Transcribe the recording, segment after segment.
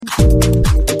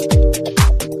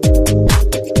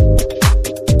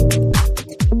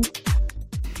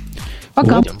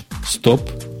Пока. Вот.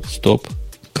 Стоп,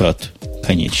 кат,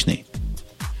 конечный.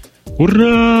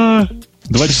 Ура!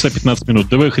 2 часа 15 минут.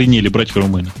 Да вы охренели, братья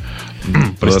румыны.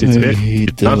 Простите,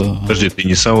 15? Подожди, ты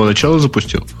не с самого начала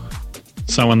запустил?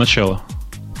 С самого начала.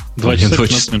 2 часа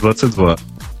 15 минут. 22.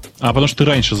 Потому что ты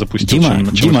раньше запустил.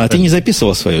 Дима, а ты не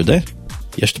записывал свою, да?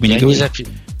 Я ж тебе не говорю.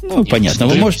 Ну, понятно.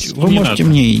 Вы можете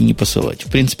мне и не посылать.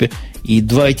 В принципе, и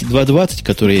эти 2.20,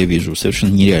 которые я вижу,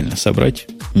 совершенно нереально собрать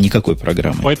никакой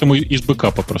программы. Поэтому из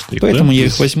бэкапа просто их, Поэтому да? я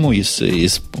их возьму из...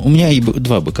 У меня и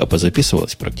 2 бэкапа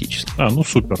записывалось практически. Ну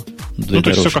супер. То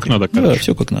есть все как надо, короче. Да,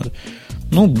 все как надо.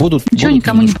 Будут ничего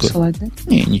никому немножко... не присылать, да?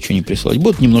 Не, ничего не присылать.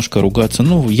 Будут немножко ругаться.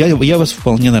 Я вас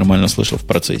вполне нормально слышал в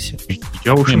процессе.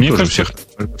 Я, в общем, тоже всех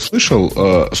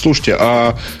слышал. Слушайте,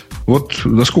 вот,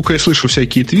 насколько я слышу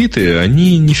всякие твиты,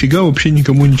 они нифига вообще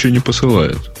никому ничего не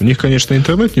посылают. У них, конечно,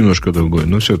 интернет немножко другой,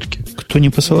 но все-таки. Кто не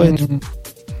посылает?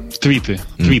 Твит.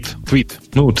 Твит,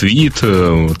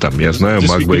 там, я знаю,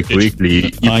 MacBook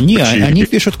Weekly. Они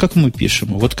пишут, как мы пишем.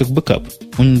 Вот как бэкап.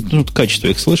 Качество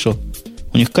их слышал.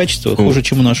 У них качество хуже,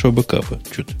 чем у нашего бэкапа.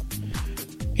 Чуть.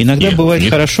 Иногда бывает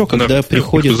хорошо, когда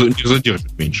приходит... У них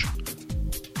задержек меньше.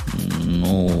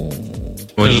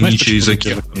 Они не через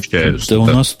океан включаются. Да, у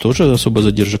нас тоже особо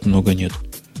задержек много нет.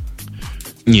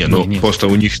 Просто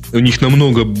у них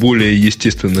намного более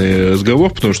естественный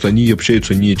разговор, потому что они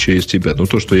общаются не через тебя.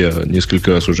 То, что я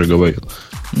несколько раз уже говорил.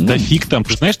 Да фиг там.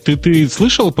 Знаешь, ты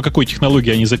слышал, по какой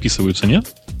технологии они записываются,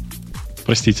 нет?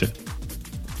 Простите.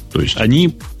 То есть?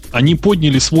 Они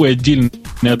подняли свой отдельный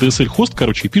ADSL-хост,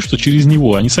 и пишутся через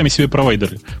него. Они сами себе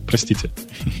провайдеры. Простите.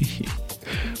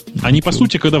 Они, по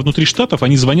сути, когда внутри штатов,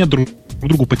 они звонят друг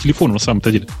другу по телефону, на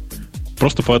самом-то деле.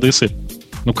 Просто по ADSL.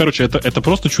 Это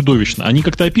просто чудовищно. Они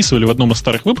как-то описывали в одном из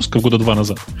старых выпусков года 2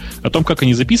 назад о том, как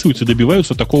они записываются и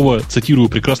добиваются такого, цитирую,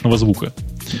 прекрасного звука.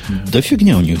 Да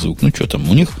фигня у них звук. Что там?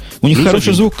 У них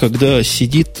хороший звук, когда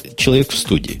сидит человек в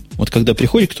студии. Вот когда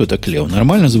приходит кто-то к Лео,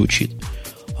 нормально звучит.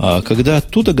 А когда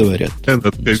оттуда говорят... Это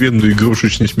откровенную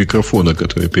игрушечность микрофона,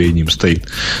 которая перед ним стоит.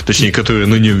 Точнее, которая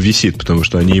на нем висит, потому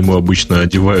что они ему обычно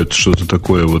одевают что-то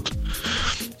такое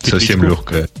совсем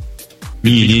легкое.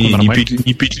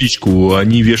 Не петличку.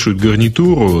 Они вешают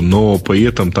гарнитуру, но при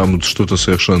этом там что-то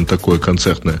совершенно такое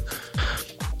концертное.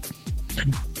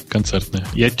 Концертное.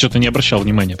 Я что-то не обращал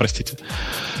внимания, простите.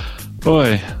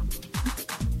 Ой...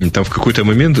 Там в какой-то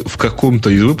момент, в каком-то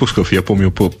из выпусков, я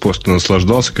помню, просто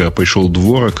наслаждался, когда пришел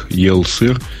дворок, ел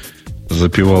сыр,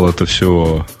 запивал это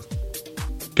все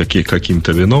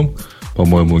каким-то вином,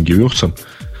 по-моему, гевюрцем.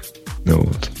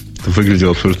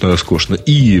 Выглядело абсолютно роскошно.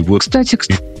 И вот кстати,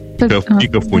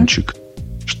 микрофончик.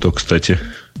 Что, кстати?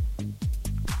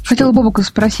 Хотела Бобука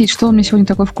спросить, что он мне сегодня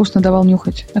такое вкусно давал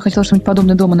нюхать. Я хотела что-нибудь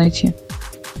подобное дома найти.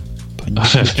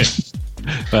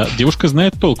 Девушка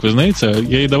знает толк, вы знаете?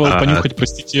 Я ей давал понюхать,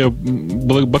 простите,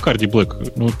 Бакарди Блэк.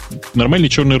 Нормальный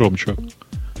черный ром, чувак.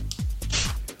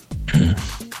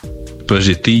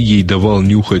 Подожди, ты ей давал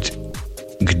нюхать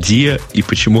где и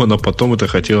почему она потом это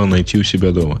хотела найти у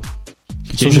себя дома?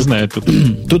 Я не знаю. Тут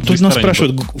нас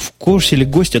спрашивают, в курсе ли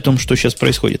гость о том, что сейчас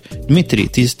происходит. Дмитрий,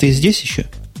 ты здесь еще?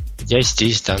 Я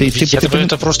здесь, да. Я думаю,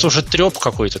 это просто уже треп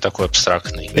какой-то такой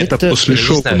абстрактный. Это после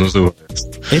шоу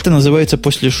называется. Это называется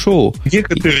после шоу.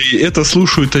 Некоторые это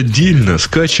слушают отдельно,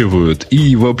 скачивают,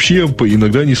 и вообще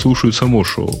иногда не слушают само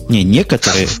шоу.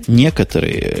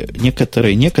 Некоторые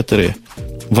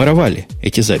воровали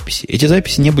эти записи. Эти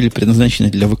записи не были предназначены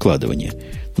для выкладывания.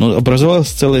 Но образовалось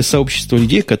целое сообщество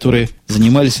людей, которые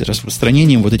занимались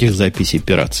распространением вот этих записей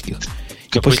пиратских.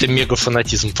 Какой-то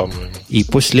мегафанатизм, по-моему. И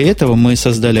после этого мы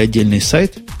создали отдельный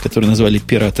сайт, который назвали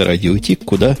 «Пираты Радио Ти»,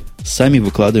 куда сами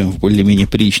выкладываем в более-менее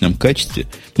приличном качестве.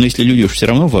 Но если люди уж все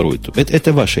равно воруют, то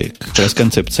это ваша как раз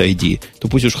концепция ID, то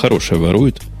пусть уж хорошая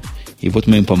воруют. И вот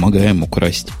мы им помогаем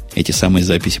украсть эти самые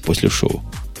записи после шоу.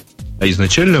 А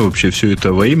изначально вообще все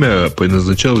это во имя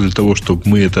предназначалось для того, чтобы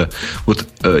мы это... Вот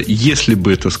если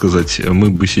бы, это сказать,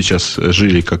 мы бы сейчас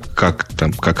жили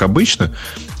как обычно,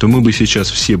 то мы бы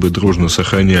сейчас все бы дружно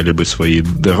сохраняли бы свои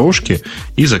дорожки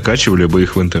и закачивали бы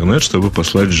их в интернет, чтобы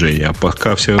послать Жене. А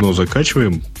пока все равно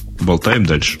закачиваем, болтаем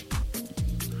дальше.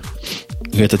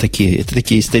 Это такие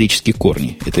исторические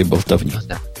корни этой болтовни.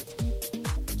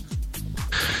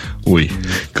 Ой,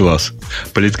 класс.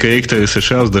 Политкорректоры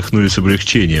США вздохнули с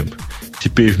облегчением.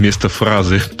 Теперь вместо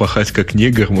фразы «пахать как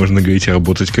негр» можно говорить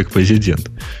 «работать как президент».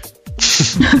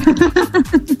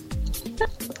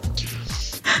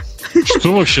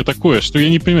 Что вообще такое? Что я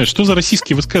не понимаю? Что за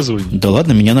российские высказывания? Да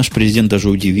ладно, меня наш президент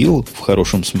даже удивил в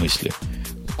хорошем смысле.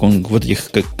 Он вот этих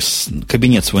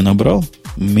кабинет свой набрал,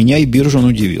 меня и биржу он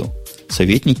удивил.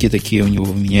 Советники такие у него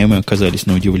вменяемые оказались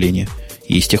на удивление.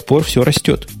 И с тех пор все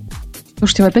растет.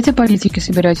 Слушайте, вы опять о политике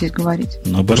собираетесь говорить?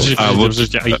 Наоборот.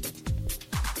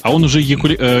 А он уже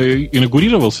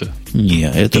инаугурировался?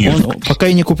 Нет, это он, пока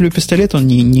я не куплю пистолет, он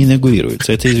не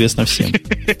инаугурируется. Это известно всем.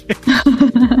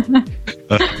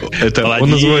 Это он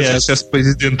называется сейчас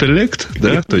президент-элект,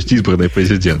 да? То есть избранный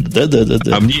президент. Да.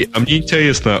 А мне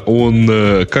интересно, он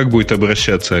как будет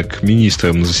обращаться к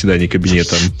министрам на заседании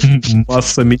кабинета?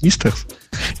 Масса министров?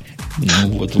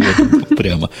 Ну, вот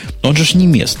прямо. Он же не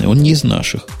местный, он не из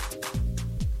наших.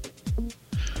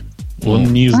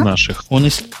 Он не из наших. Он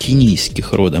из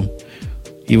кенийских родом.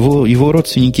 Его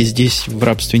родственники здесь в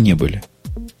рабстве не были.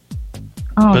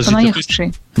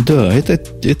 Понаехавший. Да,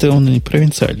 это он и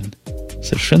провинциален.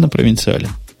 Совершенно провинциален.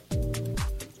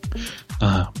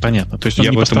 Понятно. То есть он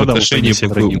я не в этом отношении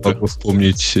могу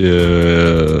вспомнить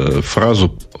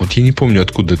фразу. Вот я не помню,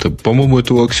 откуда это. По-моему,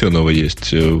 это у Аксенова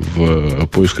есть в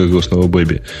поисках гостного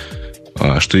бэби.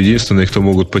 Что единственные, кто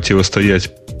могут противостоять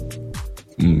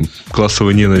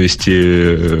классовой ненависти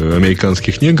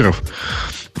американских негров,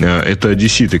 это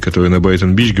одесситы, которые на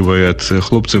Брайтон-Бич говорят: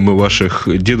 хлопцы, мы ваших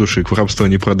дедушек в рабство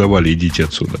не продавали, идите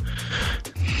отсюда.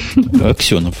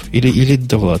 Аксенов. Или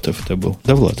Довлатов это был.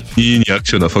 Довлатов. И не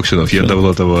Аксенов. Я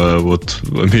Довлатова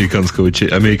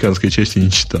американской части не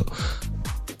читал.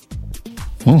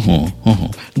 Угу.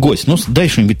 Гость, дай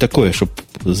что-нибудь такое, чтобы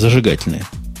зажигательное.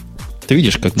 Ты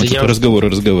видишь, как мы тут разговоры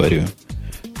разговариваем?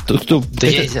 Что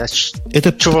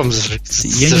вам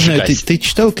я не знаю, ты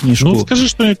читал книжку? Ну, скажи,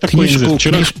 что это такое.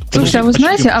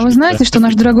 Слушайте, а вы знаете, что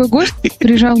наш дорогой гость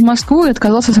приезжал в Москву и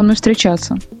отказался со мной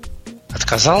встречаться?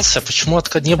 Отказался? Почему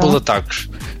не было так?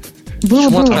 Было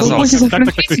гость из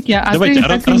физики, а давайте,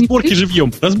 разборки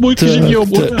живьем.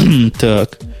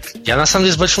 Так. Я, на самом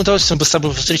деле, с большим удовольствием бы с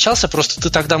тобой встречался, просто ты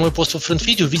тогда мой пост во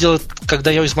френдфиде увидел,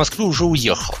 когда я из Москвы уже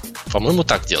уехал. По-моему,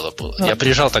 так дело было. Да. Я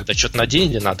приезжал тогда что-то на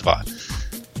день или на 2.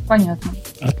 Понятно.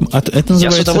 Это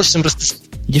я с удовольствием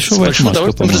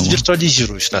по-моему,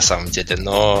 развиртуализируюсь, на самом деле,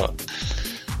 но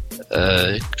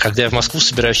когда я в Москву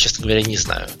собираюсь, честно говоря, не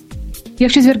знаю. Я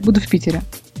в четверг буду в Питере.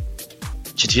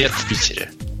 Четверг в Питере.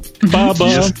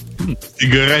 Баба! И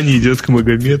гора не идет к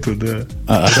Магомету, да.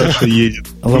 Саша едет.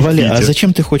 Лавали, а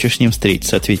зачем ты хочешь с ним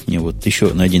встретиться? Ответь мне вот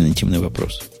еще на один интимный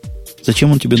вопрос.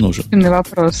 Зачем он тебе нужен? Интимный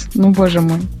вопрос. Ну, боже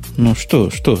мой. Ну, что?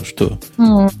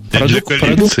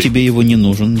 Продукт тебе его не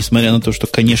нужен, несмотря на то, что,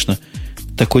 конечно,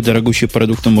 такой дорогущий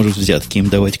продукт он может взятки им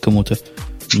давать кому-то.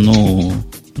 Но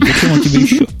зачем он тебе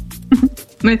еще?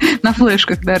 На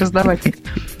флешках, да, раздавать.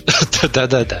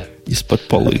 Да. Из-под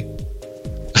полы.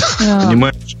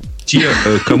 Понимаешь, те,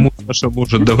 кому Саша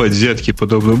может давать взятки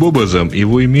подобным образом,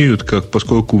 его имеют,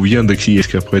 поскольку в Яндексе есть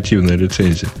корпоративная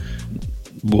лицензия.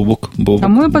 Бобок.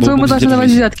 Кому я, по-твоему, должна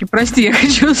давать взятки? Прости, я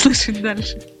хочу услышать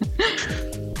дальше.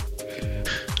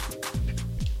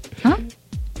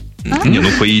 Не,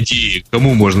 по идее,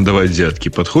 кому можно давать взятки?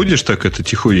 Подходишь так это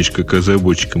тихонечко к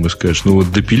разработчикам и скажешь: ну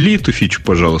вот допили эту фичу,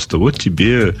 пожалуйста, вот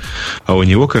тебе, а у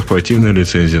него корпоративная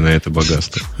лицензия на это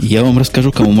богатство. Я вам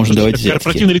расскажу, кому можно давать взятки.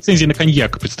 Корпоративная лицензия на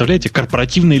коньяк, представляете?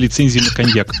 Корпоративная лицензия на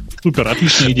коньяк. Супер,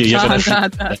 отличная идея.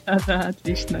 Да,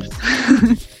 отлично.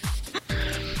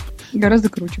 Гораздо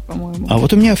круче, по-моему. А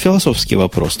вот у меня философский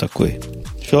вопрос такой.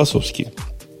 Философский.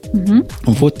 Угу.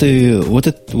 Вот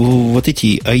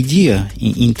эти Idea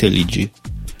и IntelliJ,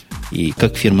 и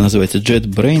как фирма называется,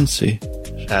 JetBrains,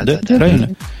 да?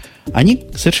 Правильно? Они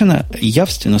совершенно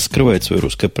явственно скрывают свое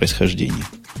русское происхождение.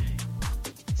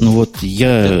 Ну вот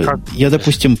я,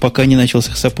 допустим, пока не начал с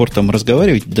их саппортом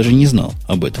разговаривать, даже не знал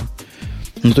об этом.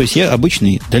 Ну, то есть я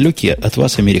обычный, далекий от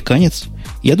вас американец.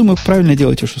 Я думаю, правильно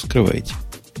делаете, что скрываете.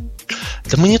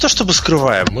 Да мы не то чтобы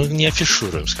скрываем, мы не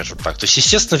афишируем, скажем так. То есть,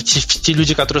 естественно, те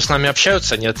люди, которые с нами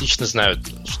общаются, они отлично знают,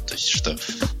 что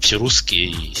все русские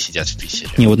и сидят в Питере.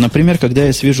 Не, вот, например, когда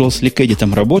я с Visual Slick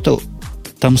Edit работал,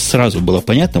 там сразу было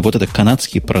понятно, вот это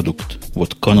канадский продукт.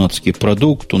 Вот канадский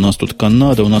продукт, у нас тут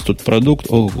Канада, у нас тут продукт,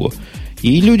 ого.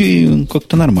 И люди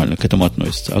как-то нормально к этому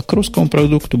относятся. А к русскому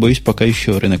продукту, боюсь, пока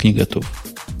еще рынок не готов.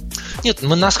 Нет,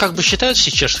 нас как бы считают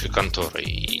все чешской конторой,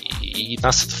 и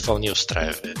нас это вполне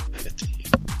устраивает.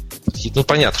 Ну,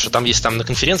 понятно, что там, если там на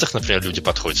конференциях, например, люди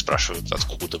подходят, спрашивают,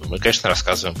 откуда мы конечно,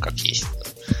 рассказываем, как есть.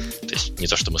 То есть не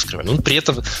то, что мы скрываем. Ну, при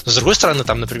этом, с другой стороны,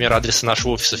 там, например, адреса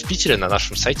нашего офиса в Питере на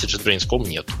нашем сайте JetBrains.com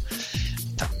нету.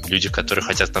 Там люди, которые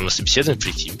хотят к нам на собеседование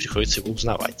прийти, им приходится его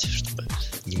узнавать, чтобы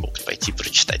не могут пойти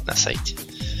прочитать на сайте.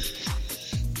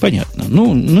 Понятно.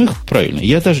 Ну, их правильно.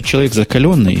 Я даже человек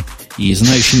закаленный и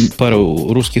знающий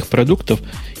пару русских продуктов,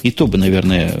 и то бы,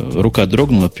 наверное, рука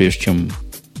дрогнула, прежде чем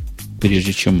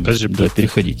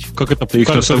переходить. Как это? Их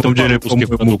на самом деле,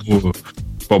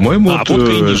 по-моему, водка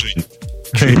и не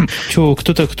Жень.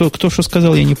 Кто что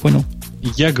сказал, я не понял.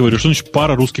 Я говорю, что значит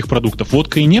пара русских продуктов?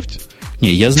 Водка и нефть?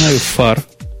 Не, я знаю фар.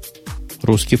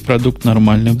 Русский продукт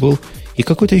нормальный был. И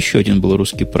какой-то еще один был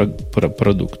русский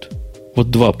продукт. Вот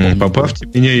два, по-моему. Поправьте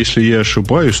меня, если я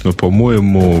ошибаюсь, но,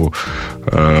 по-моему,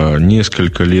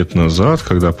 несколько лет назад,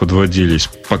 когда подводились,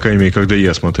 по крайней мере, когда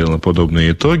я смотрел на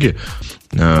подобные итоги,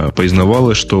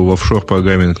 признавалось, что в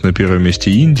офшор-программинг на первом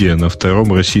месте Индия, на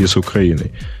втором Россия с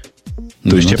Украиной.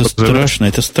 То есть это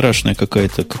страшное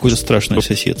какое-то страшное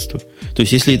соседство. То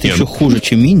есть, если это еще хуже,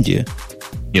 чем Индия...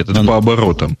 Нет, это по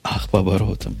оборотам. Ах, по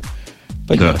оборотам.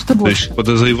 Да. То есть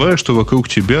подозреваю, что вокруг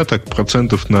тебя так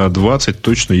процентов на 20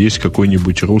 точно есть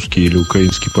какой-нибудь русский или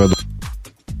украинский продукт.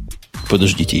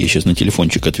 Подождите, я сейчас на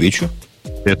телефончик отвечу.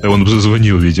 Это он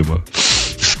зазвонил, видимо.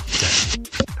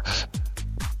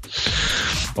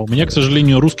 У меня, к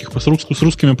сожалению, с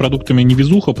русскими продуктами не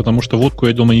везуха, потому что водку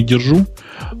я дома не держу.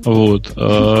 Вот.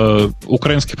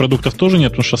 Украинских продуктов тоже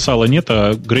нет, потому что сала нет,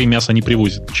 а Грей мясо не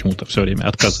привозит почему-то все время,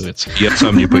 отказывается. Я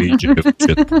сам не поеду.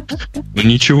 Ну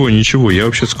ничего, я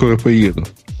вообще скоро поеду.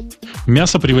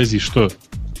 Мясо привози, что?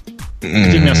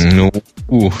 Где мясо?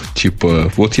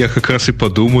 Вот я как раз и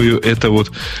подумаю, это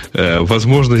вот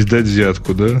возможность дать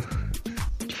взятку, да?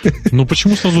 Ну,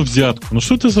 почему сразу взятку? Ну,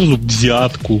 что это сразу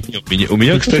взятку? У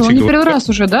меня, кстати... Он не первый раз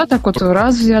уже, да? Так вот,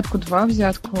 раз взятку, два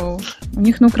взятку. У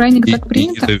них на Украине так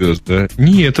принято? Не довез, да?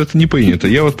 Нет, это не принято.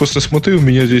 Я вот просто смотрю, у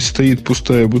меня здесь стоит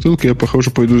пустая бутылка, я, похоже,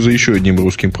 пойду за еще одним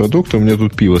русским продуктом. У меня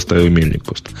тут пиво старый мельник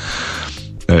просто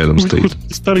рядом стоит.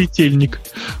 Старый тельник.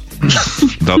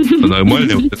 Да,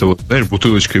 нормально. Вот это вот, знаешь,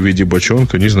 бутылочка в виде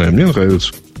бочонка. Не знаю, мне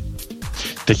нравится.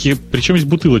 Причем есть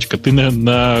бутылочка? Ты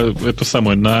на эту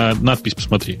самую, на надпись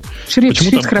посмотри.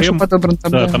 Шрифт хорошо подобран.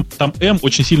 Там М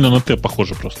очень сильно на Т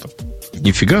похоже просто.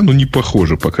 Нифига, не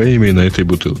похоже, по крайней мере, на этой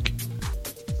бутылке.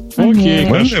 Окей,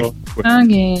 хорошо.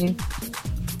 Окей.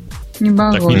 Не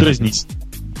балуй. Так, не дразнись.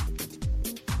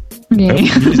 Окей. Не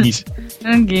дразнись.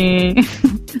 Окей.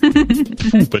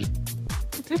 Фупаль.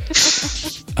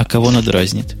 А кого она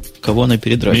дразнит? Кого она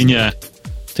передразнит? Меня.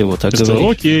 Ты вот так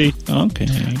говоришь. Окей.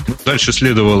 Дальше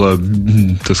следовала,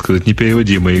 так сказать,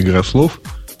 непереводимая игра слов,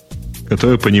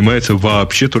 которая понимается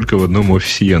вообще только в одном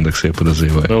офисе Яндекса, я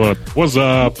подозреваю. Давай. What's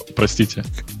up? Простите.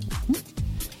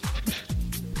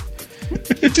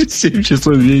 7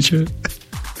 часов вечера.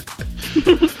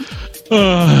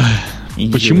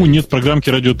 Почему нет программки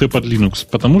Radio T под Linux?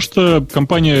 Потому что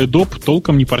компания Adobe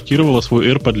толком не портировала свой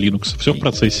R под Linux. Все в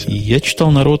процессе. Я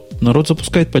читал, народ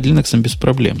запускает под Linux без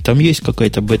проблем. Там есть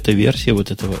какая-то бета-версия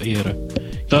вот этого R.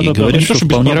 И говорят, что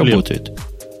вполне работает.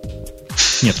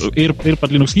 Нет, R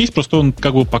под Linux есть, просто он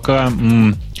как бы пока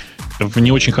в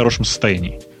не очень хорошем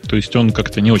состоянии. То есть он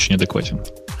как-то не очень адекватен.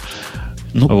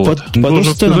 Ну, вот. Под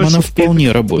Остеном она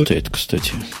вполне работает,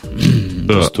 кстати.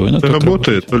 Да, это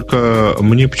работает, только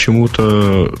мне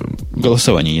почему-то...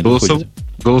 Голосование не доходит.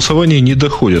 Голосование не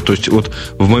доходит. То есть, вот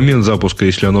в момент запуска,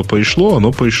 если оно пришло,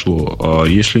 оно пришло. А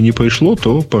если не пришло,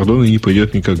 то, пардон, и не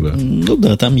пойдет никогда. Ну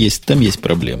да, там есть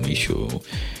проблемы еще.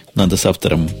 Надо с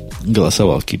автором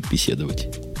голосовалки беседовать.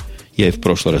 Я и в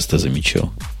прошлый раз это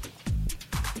замечал.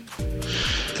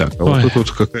 Так, а вот тут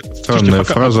вот какая-то странная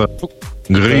фраза.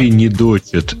 Грей не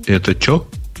дотит. Это что?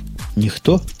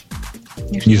 Никто?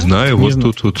 Не знаю, вот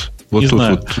тут вот. Вот тут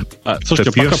вот.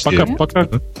 Слушайте,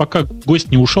 пока гость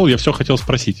не ушел, я все хотел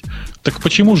спросить. Так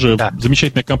почему же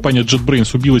замечательная компания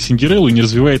JetBrains убила Синдереллу и не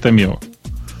развивает Амео?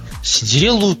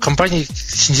 Синдерелла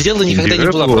никогда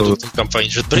не была продуктом компании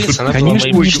JetBrains, она была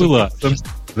моим личным.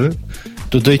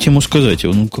 Да дайте ему сказать,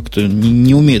 он как-то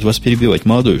не умеет вас перебивать,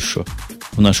 молодой еще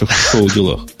в наших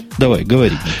шоу-делах. Давай,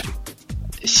 говори, Дмитрий.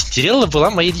 Синдерелла была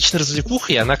моей личной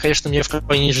развлекухой, и она, конечно, мне в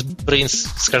компании JetBrains,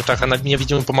 скажем так, она мне,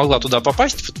 видимо, помогла туда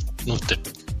попасть,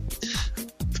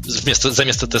 за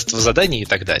место тестовых заданий и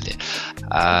так далее.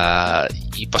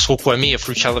 И поскольку Амея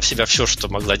включала в себя все, что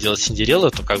могла делать Синдерелла,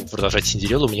 то как бы продолжать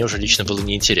Синдереллу мне уже лично было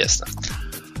неинтересно.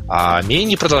 А Амея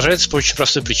не продолжается по очень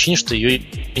простой причине, что ее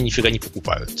нифига не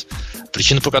покупают.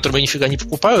 Причина, по которой ее нифига не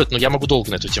покупают, я могу долго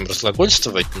на эту тему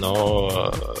разглагольствовать,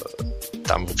 но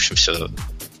там, в общем, все...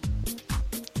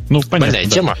 понятно,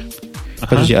 тема.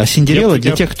 Подожди, а Синдерелла,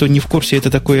 для тех, кто не в курсе,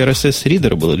 это такой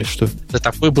RSS-ридер был или что? Да,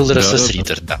 такой был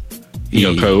RSS-ридер, да. И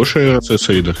хороший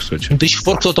RSS-ридер, кстати. До сих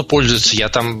пор кто-то пользуется.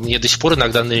 Мне до сих пор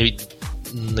иногда на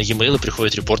e-mail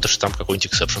приходят репорты, что там какой-нибудь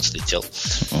эксепшн слетел.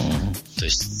 То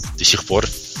есть до сих пор.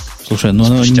 Слушай,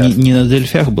 оно не на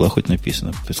Дельфях было хоть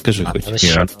написано? Скажи хоть. На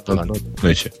C-Sharp.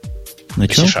 На чем? На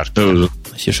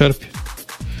C-Sharp?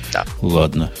 Да.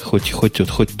 Ладно, хоть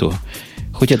то.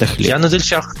 Хоть это хлеб. Я на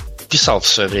Дельфях писал в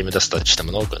свое время достаточно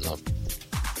много, но...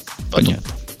 Понятно.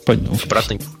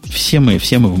 Все мы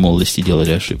в молодости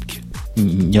делали ошибки.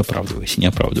 не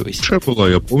оправдывайся. Хорошая была,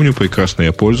 я помню прекрасно,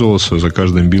 я пользовался, за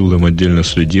каждым билдом отдельно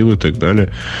следил и так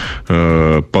далее.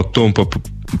 Потом,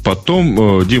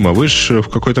 Дима, вы же в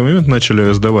какой-то момент начали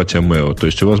раздавать Ameo. То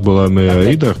есть у вас был Ameo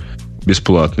Reader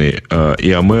бесплатный и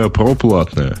Ameo Pro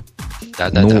платная.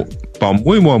 Да.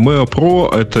 По-моему, Ameo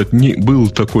Pro это был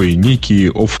такой некий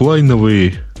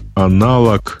офлайновый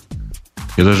аналог.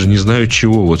 Я даже не знаю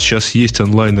чего. Вот сейчас есть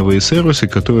онлайновые сервисы,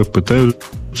 которые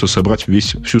пытаются собрать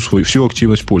всю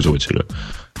активность пользователя.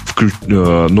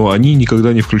 Но они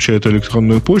никогда не включают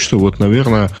электронную почту. Вот,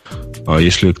 наверное,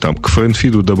 если там к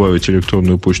френдфиду добавить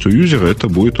электронную почту юзера, это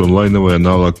будет онлайновый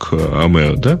аналог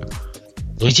Ameo, да?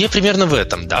 Ну, идея примерно в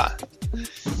этом, да.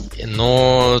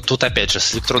 Но тут, опять же,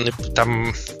 с электронной...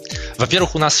 Там...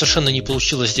 Во-первых, у нас совершенно не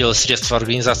получилось сделать средства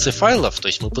организации файлов. То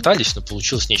есть мы пытались, но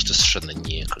получилось нечто совершенно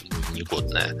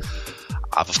негодное.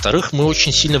 А во-вторых, мы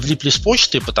очень сильно влипли с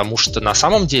почтой, потому что на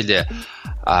самом деле,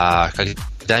 когда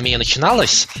Ameo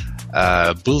начиналась,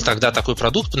 был тогда такой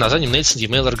продукт под названием Nelson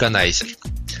Email Organizer.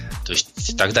 То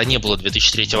есть тогда не было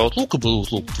 2003 Outlook, был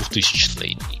Outlook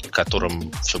 2000,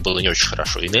 которым все было не очень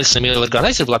хорошо. И Nelson Email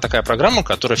Organizer была такая программа,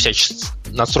 которая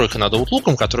надстройка над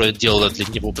Outlook, которая делала для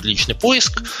него приличный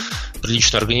поиск,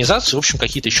 приличную организацию, в общем,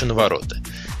 какие-то еще навороты.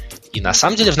 И на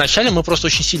самом деле вначале мы просто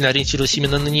очень сильно ориентировались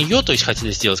именно на нее, то есть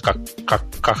хотели сделать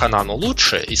как она, но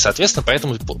лучше, и, соответственно,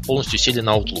 поэтому полностью сели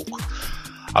на Outlook.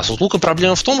 А с Outlook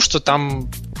проблема в том, что там,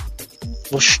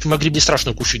 в общем, мы гребли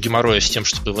страшную кучу геморроя с тем,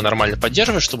 чтобы его нормально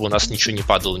поддерживать, чтобы у нас ничего не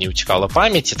падало, не утекала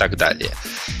память и так далее.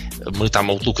 Мы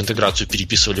там Outlook интеграцию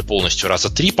переписывали полностью раза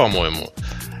 3, по-моему.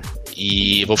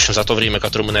 И, в общем, за то время,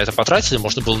 которое мы на это потратили,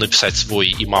 можно было написать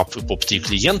свой IMAP и POP3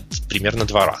 клиент примерно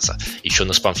 2 раза. Еще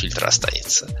на спам-фильтр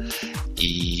останется.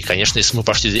 И, конечно, если мы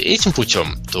пошли этим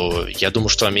путем, то я думаю,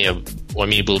 что у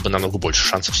Ameo было бы намного больше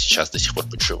шансов сейчас до сих пор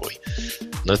быть живой.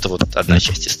 Но это вот одна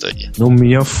часть истории. Ну,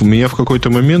 меня в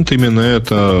какой-то момент именно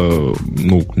это,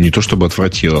 не то чтобы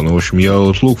отвратило, но, в общем, я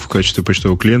Outlook в качестве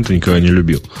почтового клиента никогда не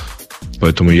любил.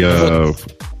 Поэтому я...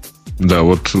 Да,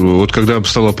 вот когда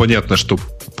стало понятно, что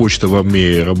почта в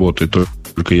Ameo работает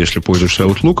только если пользуешься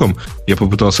Outlook, я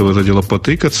попытался в это дело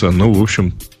потыкаться, но, в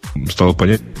общем, стало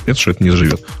понятно, что это не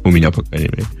заживет. У меня, по крайней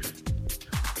мере.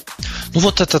 Ну,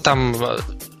 вот это там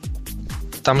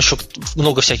еще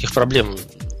много всяких проблем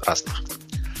разных.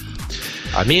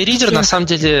 Ameo Reader, на самом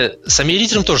деле, с Ameo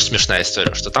Reader тоже смешная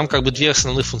история, что там как бы 2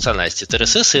 основных функциональности – это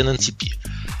RSS и NNTP.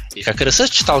 И как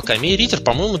RSS-читалка, Ameo Reader,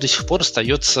 по-моему, до сих пор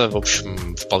остается, в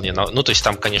общем, вполне... Ну, то есть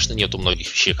там, конечно, нету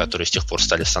многих вещей, которые с тех пор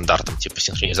стали стандартом, типа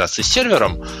синхронизации с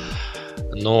сервером,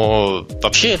 но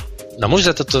вообще, на мой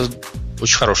взгляд, это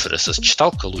очень хорошая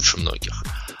RSS-читалка, лучше многих.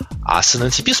 А с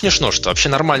NNTP смешно, что вообще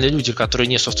нормальные люди, которые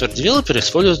не software-девелоперы,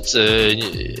 используют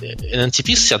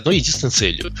NNTP с одной единственной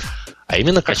целью, а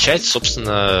именно качать,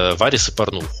 собственно, варис и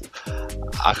порнуху.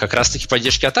 А как раз-таки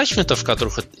поддержки атачментов, в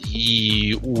которых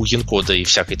и у Енкода, и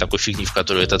всякой такой фигни, в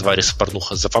которой этот варис и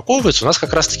порнуха запаковывается, у нас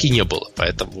как раз-таки не было.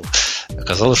 Поэтому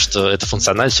оказалось, что эта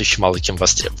функциональность очень мало кем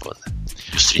востребована.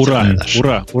 Ура.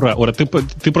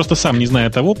 Ты просто сам, не зная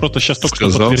того, просто сейчас только что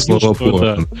подтвердил,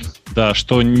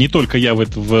 что не только я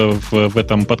в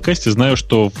этом подкасте знаю,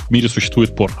 что в мире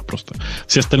существует порно просто.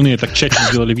 Все остальные так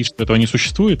тщательно делали вид, что этого не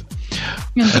существует.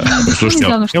 Слушайте,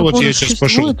 я сейчас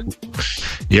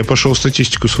пошел в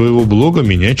статистику своего блога,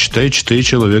 меня читает 4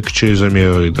 человека через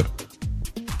Ameo Reader.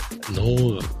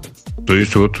 Ну... То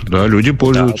есть люди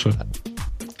пользуются. Да.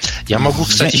 Я могу,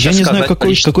 кстати, я не знаю,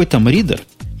 какой там ридер,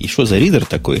 и что за ридер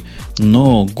такой,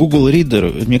 но Google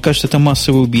Reader, мне кажется, это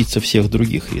массовый убийца всех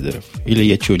других ридеров. Или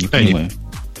я чего не понимаю?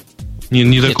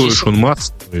 Не такой уж он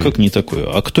массовый. Как не такой?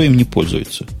 А кто им не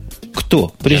пользуется?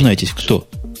 Кто? Признайтесь, кто?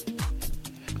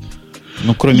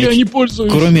 Ну, кроме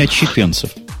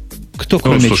отщепенцев. Кто,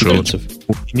 кроме отщепенцев?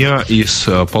 У меня из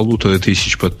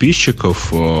 1500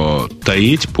 подписчиков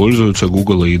таить пользуются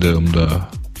Google Reader, да.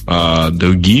 А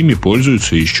другими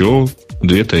пользуются еще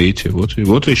 2 таити.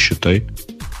 Вот и считай.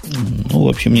 Ну,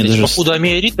 вообще, мне даже... По поводу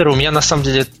Ameo Reader у меня, на самом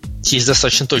деле, есть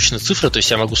достаточно точные цифры. То есть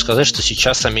я могу сказать, что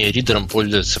сейчас Ameo Reader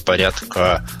пользуется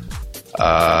порядка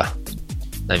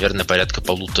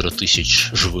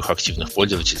 1500 живых активных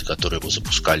пользователей, которые его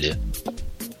запускали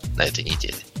на этой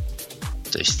неделе.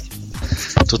 То есть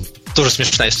тут тоже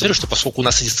смешная история, что поскольку у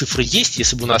нас эти цифры есть,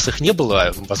 если бы у нас их не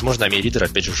было, возможно, Ameo Reader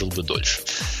опять же жил бы дольше.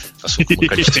 Поскольку мы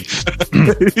количество...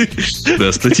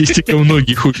 Да, статистика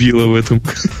многих убила в этом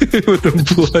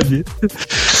плане.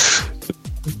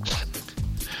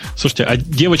 Слушайте, а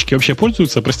девочки вообще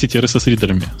пользуются, простите,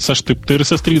 RSS-ридерами? Саш, ты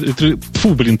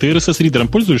RSS-ридером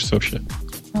пользуешься вообще?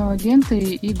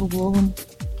 Лентой и гугловым.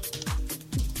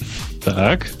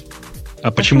 Так. А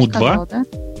почему 2? Да?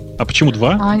 А почему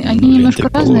 2? Они немножко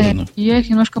разные, и я их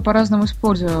немножко по-разному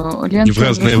использую. И в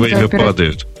разное время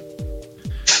падают.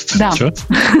 Да. Что?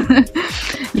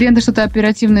 Лента что-то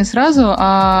оперативное сразу,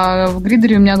 а в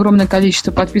гридере у меня огромное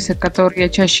количество подписок, которые я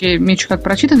чаще мечу как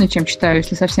прочитанные, чем читаю,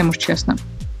 если совсем уж честно.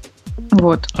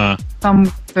 Вот. Там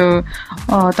же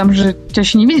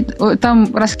чаще не видит.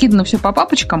 Там раскидано все по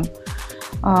папочкам.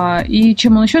 И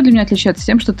чем он еще для меня отличается?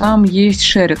 Тем, что там есть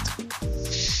шерит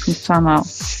функционал.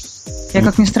 Я,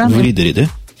 как ни странно... В гридере, да?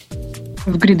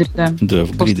 В гридере, да. Да,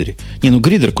 в гридере.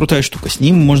 Гридер крутая штука. С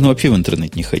ним можно вообще в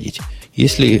интернет не ходить.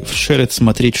 Если в шерит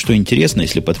смотреть, что интересно,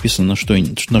 если подписано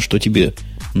на что тебе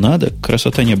надо,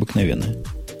 красота необыкновенная.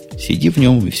 Сиди в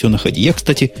нем и все находи. Я,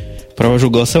 кстати, провожу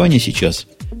голосование сейчас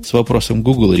с вопросом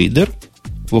Google Reader,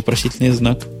 вопросительный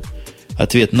знак.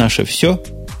 Ответ «Наше все».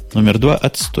 Номер 2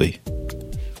 «Отстой».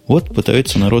 Вот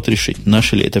пытается народ решить,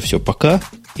 наше ли это все. Пока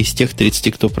из тех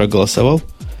 30, кто проголосовал,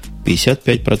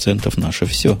 55% наше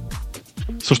все.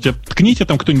 Слушайте, ткните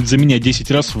там кто-нибудь за меня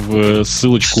 10 раз в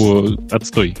ссылочку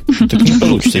 «Отстой». Так не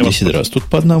получится 10 раз. Тут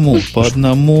по одному.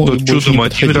 Тут чудом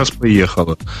один раз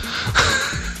поехало.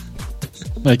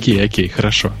 Окей,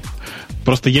 хорошо.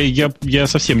 Просто я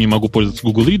совсем не могу пользоваться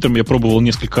Google Reader. Я пробовал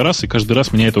несколько раз, и каждый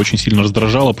раз меня это очень сильно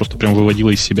раздражало, просто прям выводило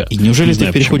из себя. И неужели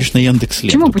ты переходишь на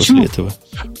Яндекс.Ленту после этого?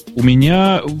 У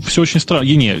меня все очень странно.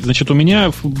 Значит, у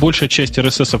меня большая часть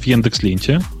RSS в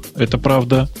Яндекс.Ленте. Это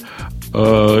правда.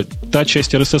 Та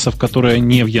часть RSS, которая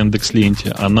не в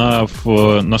Яндекс.Ленте, она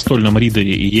в настольном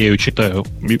ридере, и я ее читаю.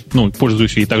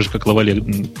 Пользуюсь ей так же, как Лавале,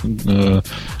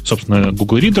 собственно,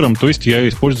 Google Reader'ом. То есть я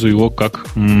использую его как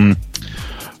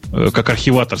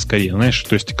архиватор скорее, знаешь,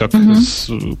 то есть как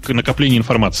накопление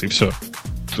информации, все.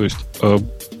 То есть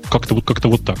как-то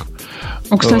вот так.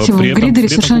 Кстати, в гридере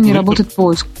совершенно не работает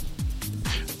поиск.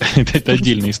 Это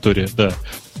отдельная история, да.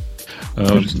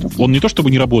 Он не то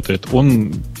чтобы не работает,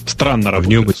 он странно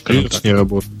работает. В нем не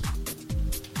работает.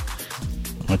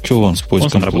 А что вам с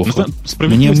поиском плохо?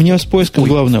 Мне с поиском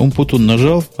главное, Умпутун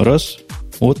нажал, раз,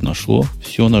 вот нашло,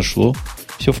 все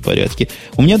в порядке.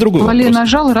 У меня другой вопрос. Вали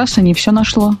нажал, раз, и не все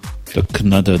нашло. Так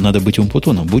надо быть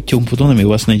Умпутуном. Будьте Умпутуном, и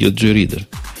вас найдет G-Reader.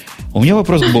 У меня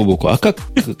вопрос к Бобуку. А как,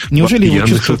 неужели его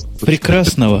чувство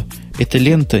прекрасного, эта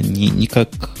лента никак...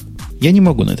 Я не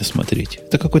могу на это смотреть.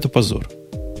 Это какой-то позор.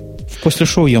 После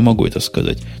шоу я могу это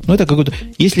сказать. Но это какой-то...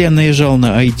 Если я наезжал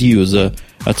на идею за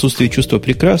отсутствие чувства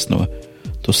прекрасного,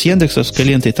 то с яндексовской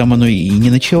лентой там оно и не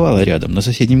ночевало рядом. На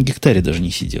соседнем гектаре даже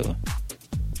не сизело.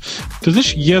 Ты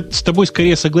знаешь, я с тобой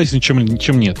скорее согласен,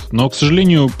 чем нет. Но, к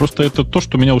сожалению, просто это то,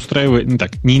 что меня устраивает...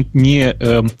 Не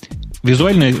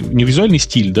визуальный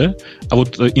стиль, да, а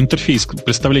вот интерфейс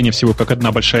представления всего как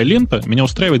одна большая лента меня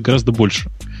устраивает гораздо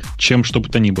больше, чем что бы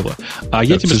то ни было. А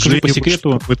я тебе скажу по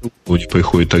секрету... Не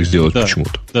приходит так сделать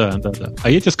почему-то. Да.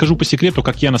 А я тебе скажу по секрету,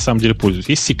 как я на самом деле пользуюсь.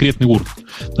 Есть секретный URL.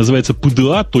 Называется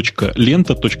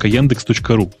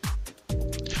pda.lenta.yandex.ru.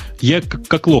 Я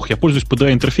как лох, я пользуюсь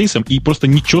PDA-интерфейсом и просто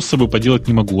ничего с собой поделать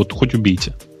не могу. Вот хоть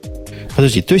убейте.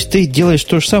 Подожди, то есть ты делаешь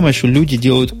то же самое, что люди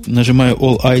делают, нажимая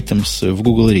All Items в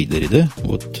Google Reader, да?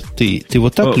 Вот ты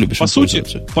вот так любишь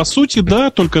пользоваться? По сути, да,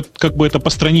 только как бы это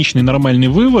постраничный нормальный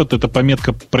вывод, это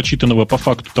пометка прочитанного по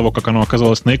факту того, как оно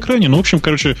оказалось на экране. Ну, в общем,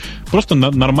 просто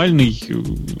нормальный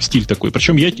стиль такой.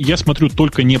 Причем я смотрю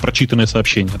только не прочитанное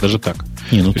сообщение, даже так.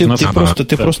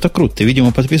 Ты просто крут. Ты,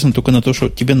 видимо, подписан только на то, что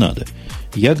тебе надо.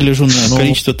 Я гляжу на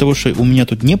количество того, что у меня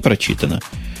тут не прочитано.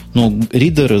 Ну,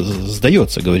 ридер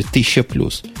сдается, говорит, 1000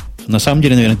 плюс. На самом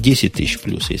деле, наверное, 10 тысяч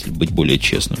плюс, если быть более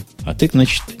честным. А ты,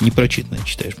 значит, непрочитанное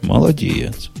читаешь.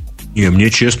 Молодец. Не, мне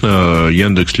честно,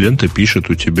 Яндекс.Лента пишет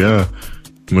у тебя,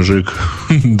 мужик,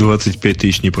 25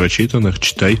 тысяч непрочитанных,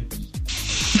 читай.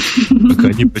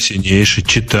 Пока не посильнейший,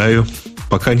 читаю.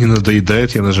 Пока не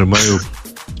надоедает, я нажимаю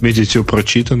отметить все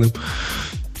прочитанным.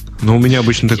 Но у меня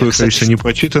обычно такое количество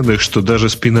непрочитанных, что даже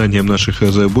с пинанием наших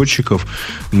разработчиков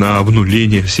на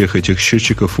обнуление всех этих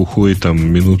счетчиков уходит там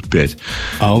минут 5.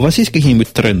 А у вас есть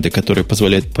какие-нибудь тренды, которые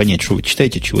позволяют понять, что вы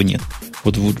читаете, чего нет?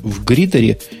 Вот в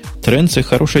гридере тренды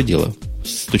хорошее дело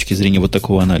с точки зрения вот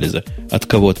такого анализа. От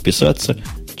кого отписаться,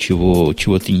 чего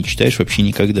ты не читаешь вообще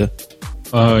никогда.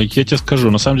 Я тебе скажу,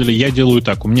 на самом деле я делаю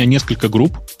так. У меня несколько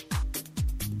групп.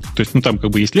 То есть, там как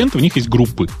бы есть лента, в них есть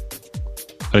группы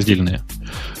раздельные.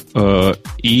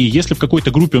 И если в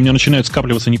какой-то группе у меня начинают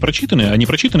скапливаться непрочитанные, а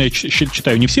непрочитанные я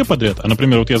читаю не все подряд, а,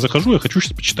 например, вот я захожу, я хочу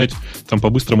сейчас почитать там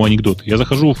по-быстрому анекдоты. Я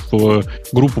захожу в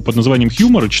группу под названием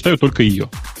 «Humor» и читаю только ее.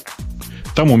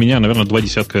 Там у меня, наверное,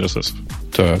 20 RSS.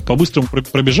 Так. По-быстрому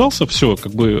пробежался, все,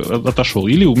 как бы отошел.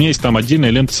 Или у меня есть там отдельная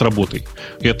лента с работой.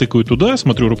 Я тыкаю туда,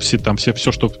 смотрю там все,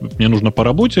 что мне нужно по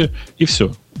работе, и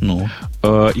все.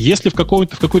 Если в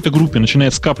какой-то группе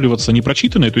начинает скапливаться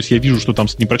непрочитанное, то есть я вижу, что там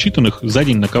с непрочитанных за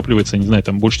день накапливается, не знаю,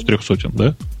 там больше 400,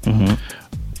 да?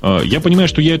 Я понимаю,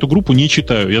 что я эту группу не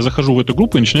читаю. Я захожу в эту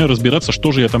группу и начинаю разбираться,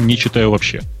 что же я там не читаю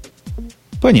вообще.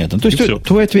 Понятно. То есть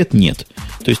твой ответ нет.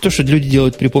 То есть то, что люди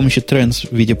делают при помощи трends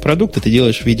в виде продукта, ты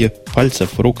делаешь в виде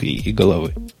пальцев, рук и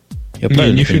головы. Я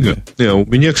правильно нифига. У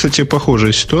меня, кстати,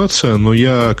 похожая ситуация, но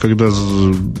я когда я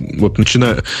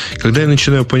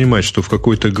начинаю понимать, что в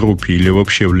какой-то группе или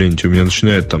вообще в ленте у меня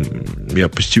начинает там, я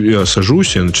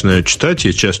сажусь, я начинаю читать,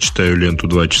 я час читаю ленту,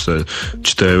 2 часа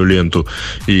читаю ленту,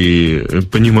 и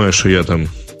понимаю, что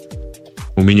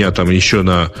у меня там еще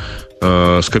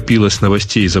скопилось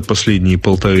новостей за последние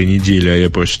 1,5 недели, а я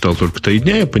прочитал только 3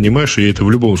 дня, я понимаю, что я это в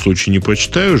любом случае не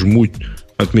прочитаю, жму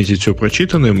отметить все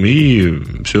прочитанным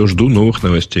и все, жду новых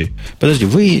новостей. Подожди,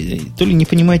 вы то ли не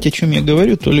понимаете, о чем я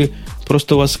говорю, то ли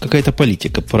просто у вас какая-то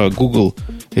политика про Google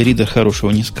Reader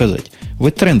хорошего не сказать. Вы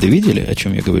тренды видели, о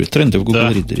чем я говорю? Тренды в Google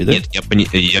Reader, да? Нет,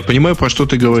 я понимаю, про что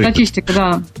ты говоришь. Статистика,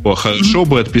 да. Хорошо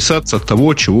бы отписаться от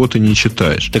того, чего ты не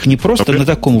читаешь. Так не просто на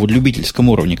таком вот любительском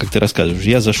уровне, как ты рассказываешь.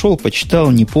 Я зашел, почитал,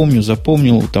 не помню,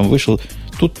 запомнил, там вышел.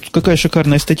 Тут какая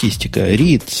шикарная статистика.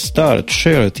 Read, Start,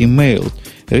 Shared, Email,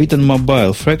 Read on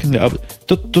Mobile, Frequently.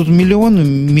 Тут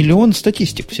миллион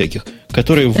статистик всяких,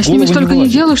 которые в голову не влазят. Я с ними столько не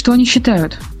делаю, что они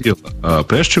считают.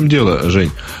 Понимаешь, в чем дело, Жень?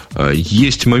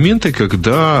 Есть моменты,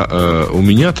 когда у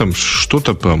меня там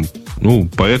что-то там,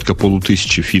 порядка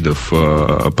 500 фидов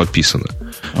подписано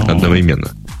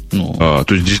одновременно. То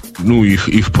есть здесь,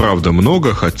 их правда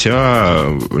много, хотя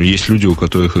есть люди, у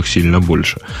которых их сильно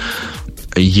больше.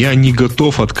 Я не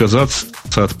готов отказаться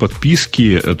от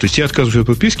подписки. То есть я отказываюсь от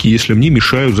подписки, если мне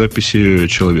мешают записи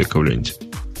человека в ленте.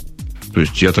 То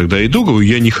есть я тогда иду, говорю,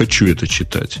 я не хочу это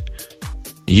читать.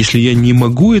 Если я не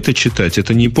могу это читать,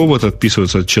 это не повод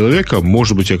отписываться от человека.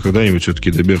 Может быть, я когда-нибудь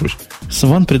все-таки доберусь.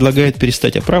 Сван предлагает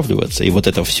перестать оправдываться и вот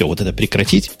это все, вот это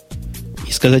прекратить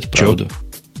и сказать правду.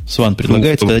 Сван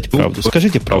предлагает сказать правду.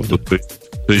 Скажите правду.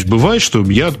 То есть бывает, что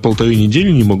я 1,5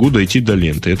 недели не могу дойти до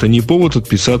ленты. Это не повод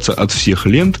отписаться от всех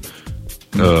лент,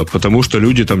 потому что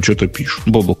люди там что-то пишут.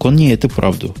 Бобук, он не эту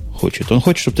правду хочет. Он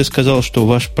хочет, чтобы ты сказал, что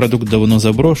ваш продукт давно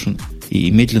заброшен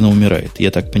и медленно умирает.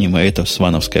 Я так понимаю, это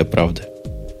свановская правда.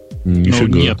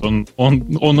 Нифига. Нет,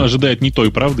 он ожидает не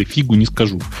той правды, фигу не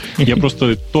скажу. Я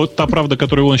просто... Та правда,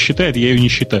 которую он считает, я ее не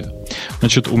считаю.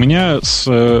 Значит, у меня с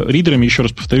ридерами, еще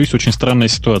раз повторюсь, очень странная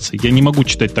ситуация. Я не могу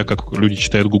читать так, как люди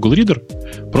читают Google Reader.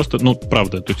 Просто,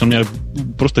 правда. То есть он меня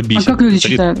просто бесит. А как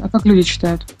люди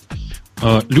читают?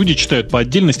 Люди читают по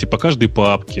отдельности, по каждой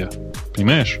папке.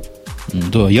 Понимаешь?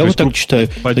 Да, я вот так читаю.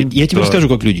 Я тебе расскажу,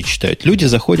 как люди читают. Люди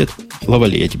заходят...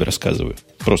 Лавали, я тебе рассказываю.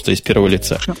 Просто из первого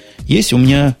лица. Есть у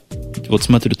меня... Вот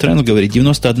смотрю, тренд говорит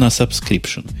 91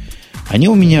 subscription. Они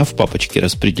у меня в папочке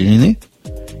распределены.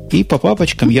 И по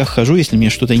папочкам я хожу, если мне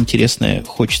что-то интересное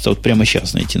хочется вот прямо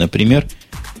сейчас найти. Например,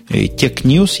 Tech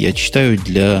News я читаю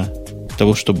для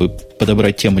того, чтобы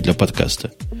подобрать темы для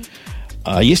подкаста.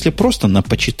 А если просто на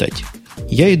почитать,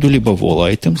 я иду либо в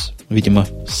All Items, видимо,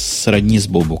 сродни с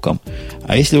Бобуком.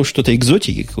 А если уж что-то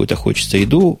экзотики какой-то хочется,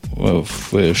 иду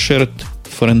в Shared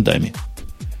френдами.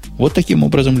 Вот таким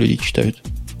образом люди читают.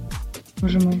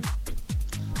 Боже мой.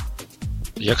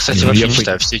 Я, кстати, вообще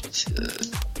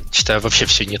читаю вообще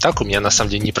все не так. У меня, на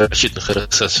самом деле, непрочитанных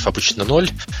RSS обычно 0.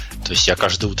 То есть я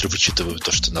каждое утро вычитываю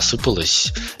то, что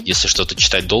насыпалось. Если что-то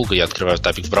читать долго, я открываю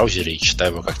табик в браузере и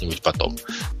читаю его как-нибудь потом.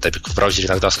 Табик в браузере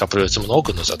иногда скапливается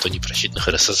много, но зато непрочитанных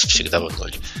RSS всегда в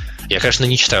 0. Я, конечно,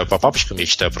 не читаю по папочкам, я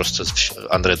читаю просто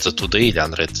unread за today или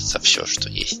unread за все, что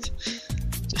есть.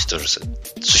 То есть тоже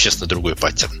существенно другой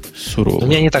паттерн. Сурово. Но у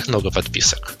меня не так много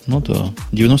подписок. Ну да.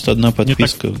 91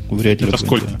 подписка вряд ли. Это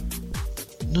сколько?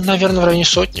 Наверное, в районе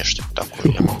 100, что-то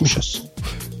такое. Я могу сейчас...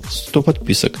 100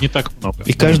 подписок. Не так много.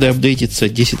 И каждый апдейтится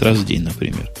 10 раз в день,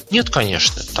 например. Нет,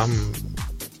 конечно. Там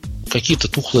какие-то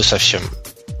тухлые совсем.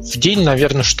 В день,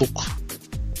 наверное, штук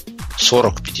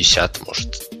 40-50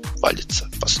 может валиться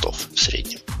постов в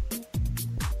среднем.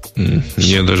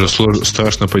 Мне даже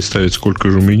страшно представить,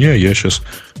 сколько же у меня. Я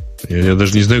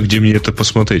даже не знаю, где мне это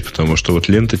посмотреть, потому что вот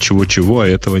лента чего-чего, а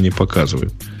этого не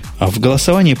показывает. А в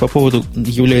голосовании по поводу,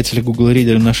 является ли Google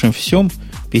Reader нашим всем,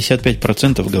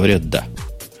 55% говорят «да».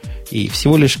 И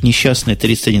всего лишь несчастные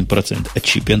 31%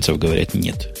 отщепенцев говорят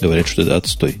 «нет». Говорят, что это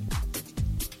отстой.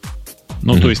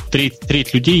 То есть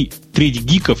треть людей, треть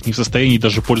гиков не в состоянии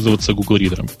даже пользоваться Google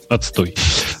Reader. Отстой.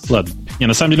 Ладно.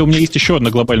 На самом деле у меня есть еще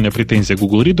одна глобальная претензия к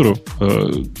Google Reader.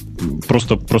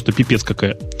 Просто пипец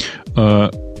какая.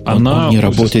 Он не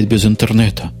работает без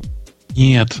интернета.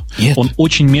 Нет. Он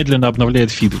очень медленно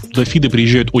обновляет фиды. Туда фиды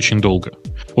приезжают очень долго.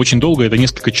 Очень долго, это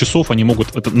несколько часов, они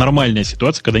могут... Это нормальная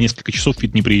ситуация, когда несколько часов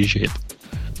фид не приезжает.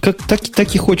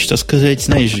 Так и хочется сказать,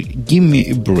 знаешь, give me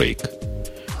a break.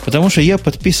 Потому что я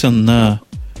подписан на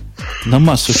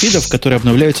массу фидов, которые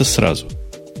обновляются сразу.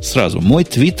 Сразу. Мой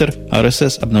Twitter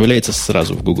RSS обновляется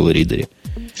сразу в Google Reader.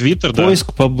 Twitter, да.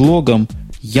 Поиск по блогам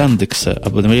Яндекса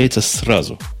обновляется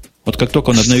сразу. Вот как только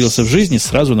он обновился в жизни,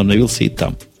 сразу он обновился и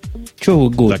там. Чего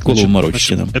вы голову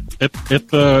морочите нам?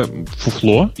 Это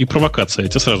фуфло и провокация, я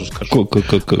тебе сразу скажу.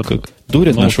 Как?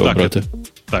 Дурят нашего брата?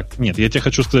 Так, нет, я тебе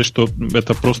хочу сказать, что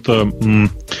это просто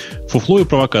фуфло и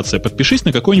провокация. Подпишись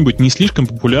на какой-нибудь не слишком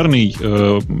популярный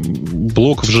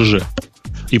блог в ЖЖ.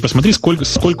 И посмотри,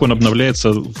 сколько он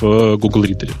обновляется в Google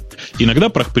Reader. Иногда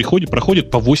проходит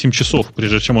по 8 часов,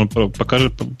 прежде чем он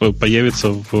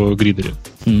появится в Гридере.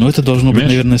 Ну, это должно быть,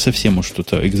 наверное, совсем уж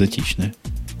что-то экзотичное.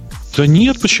 Да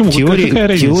нет, почему?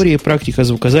 Теория и практика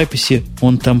звукозаписи,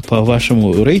 он там по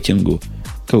вашему рейтингу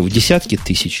в десятки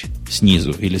тысяч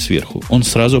снизу или сверху, он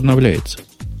сразу обновляется.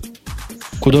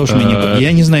 Куда уж менее...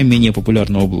 Я не знаю менее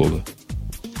популярного блога.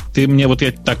 Ты мне, вот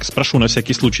я так спрошу на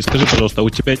всякий случай, скажи, пожалуйста, а у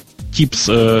тебя типс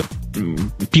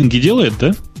пинги делает,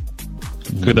 да?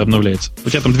 Когда обновляется? У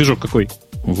тебя там движок какой?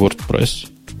 WordPress.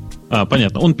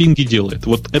 Понятно, он пинги делает.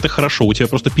 Вот это хорошо, у тебя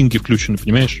просто пинги включены,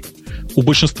 понимаешь? У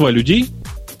большинства людей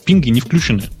пинги не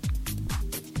включены.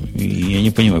 Я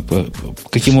не понимаю,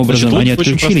 каким образом они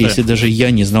отключили, если даже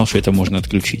я не знал, что это можно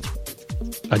отключить.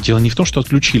 А дело не в том, что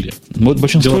отключили. Вот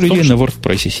большинство людей на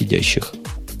WordPress сидящих,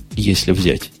 если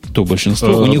взять, то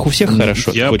большинство, у них у всех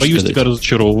хорошо. Я боюсь тебя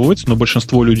разочаровывать, но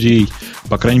большинство людей,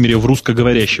 по крайней мере, в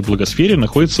русскоговорящей благосфере,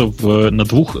 находятся на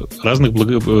двух разных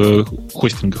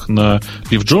хостингах, на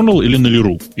LiveJournal или на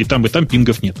Liru. И там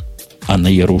пингов нет. А на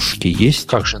Ярушке есть?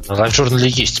 Как же, на LiveJournal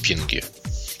есть пинги.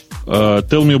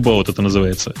 Tell me about это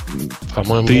называется.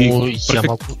 По-моему, я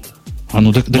могу...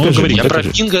 Докажи. Я про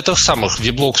пинг это в самых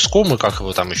Vblogs.com, и как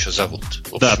его там еще зовут.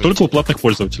 Да, только у платных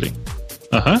пользователей.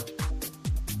 Ага.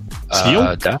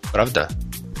 Съел? Да, правда.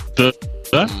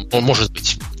 Да? Может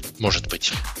быть.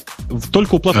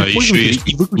 Только у платных пользователей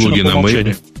и выключено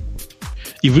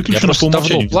по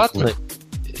умолчанию.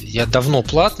 Я давно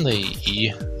платный,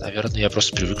 и, наверное, я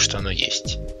просто привык, что оно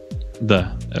есть.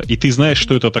 Да. И ты знаешь,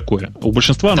 что это такое. У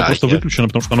большинства оно просто выключено,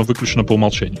 потому что оно выключено по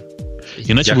умолчанию.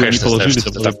 Иначе бы не положили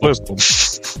это в.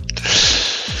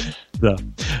 Да.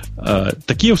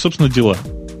 Такие, собственно, дела.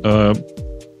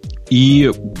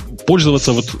 И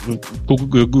пользоваться вот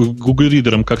Google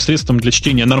Reader'ом как средством для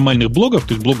чтения нормальных блогов,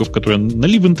 то есть блогов, которые на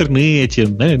Live интернете,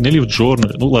 на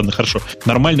LiveJournal, ну ладно, хорошо,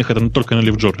 нормальных это только на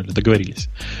LiveJournal, договорились.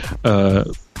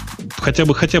 Хотя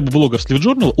бы блогов с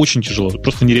LiveJournal очень тяжело,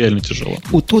 просто нереально тяжело.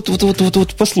 Вот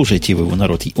послушайте его,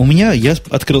 народ. Я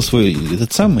открыл свой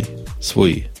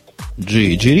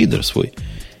G-Reader свой,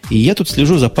 и я тут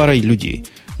слежу за парой людей.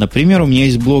 Например, у меня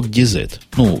есть блог DZ,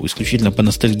 исключительно по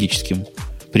ностальгическим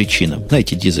причинам.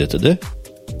 Знаете DZ, да?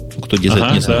 Кто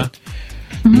DZ не знает.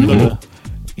 Да.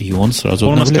 И он сразу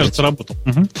обновляется. Он, кажется, работал.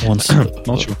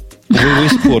 Молчу. Вы его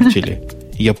испортили.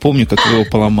 Я помню, как вы его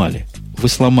поломали. Вы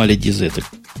сломали DZ.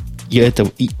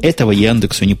 Этого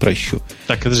Яндексу не прощу.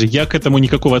 Так, это же я к этому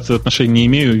никакого отношения не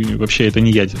имею, и вообще это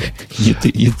не я делаю. Не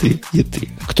ты.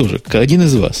 Кто же? Один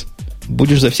из вас.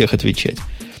 Будешь за всех отвечать.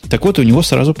 Так вот, у него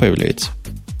сразу появляется.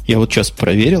 Я вот сейчас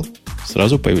проверил,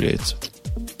 сразу появляется.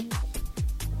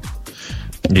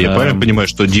 Я правильно понимаю,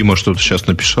 что Дима что-то сейчас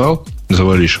написал,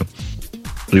 завалиша,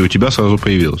 и у тебя сразу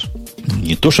появилось?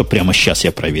 Не то, что прямо сейчас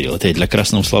я проверил. Это я для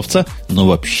красного словца, но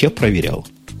вообще проверял.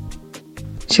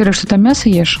 Сереж, что там мясо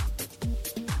ешь?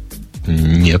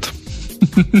 Нет.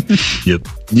 Нет,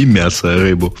 не мясо, а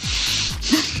рыбу.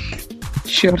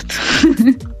 Черт.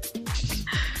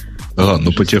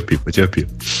 Ладно, потерпи.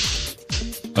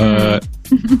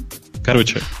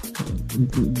 Короче,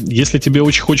 если тебе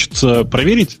очень хочется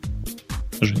проверить,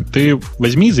 Жень, ты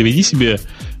возьми, заведи себе,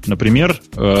 например,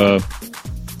 я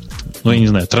не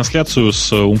знаю, трансляцию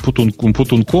с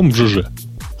Умпутунком в ЖЖ.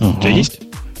 У тебя есть?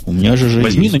 У меня ЖЖ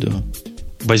есть, да.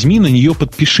 Возьми на нее,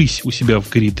 подпишись у себя в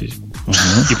Гриде.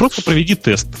 И просто проведи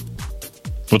тест.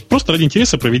 Вот просто ради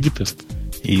интереса проведи тест.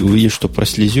 И увидишь, что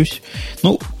прослезюсь.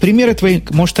 Примеры твои,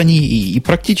 может, они и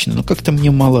практичны, но как-то мне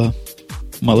мало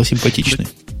симпатичны.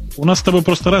 У нас с тобой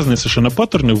просто разные совершенно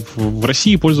паттерны. В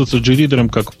России пользоваться G-Reader'ом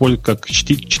как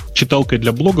читалкой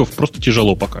для блогов просто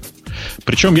тяжело пока.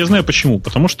 Причем я знаю почему.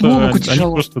 Потому что они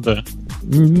просто, да.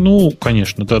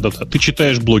 Конечно, да. Ты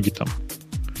читаешь блоги там.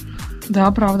 Да,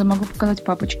 правда, могу показать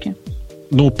папочки.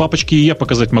 Папочки и я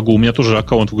показать могу. У меня тоже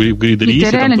аккаунт в Гридере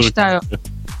есть. Я реально читаю.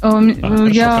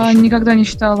 Я никогда не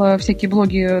читала всякие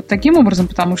блоги таким образом,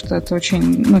 потому что это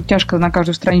очень тяжко на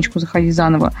каждую страничку заходить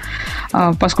заново.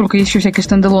 Поскольку есть еще всякие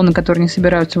стендалоны, которые не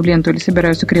собираются в ленту или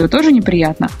собираются криво, тоже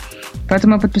неприятно.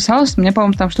 Поэтому я подписалась. У меня,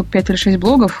 по-моему, там штук 5 или 6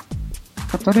 блогов,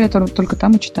 которые я только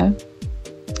там и читаю.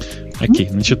 Окей,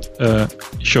 значит,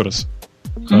 еще раз.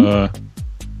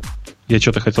 Я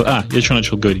что-то хотел... я что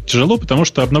начал говорить? Тяжело, потому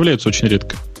что обновляются очень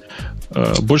редко.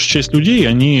 Большая часть людей,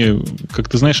 они, как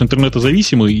ты знаешь,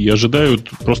 интернетозависимы и ожидают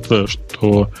просто,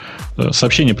 что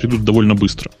сообщения придут довольно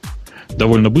быстро.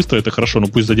 Довольно быстро, это хорошо, но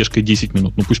пусть с задержкой 10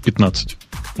 минут, пусть 15.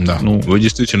 Да, вы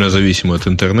действительно зависимы от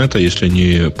интернета, если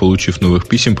не получив новых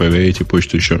писем, проверяете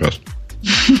почту еще раз.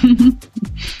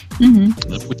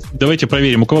 Давайте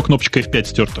проверим, у кого кнопочка F5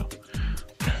 стерта.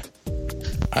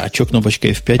 А что кнопочка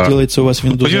F5 делается у вас в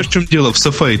Windows? Понимаешь, в чем дело? В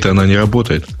Safari-то она не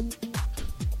работает.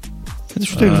 Это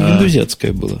что-то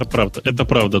виндузецкое было. Это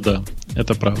правда, да.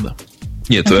 Это правда.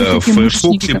 Нет, в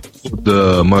Firefox под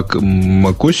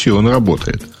macOS он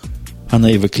работает.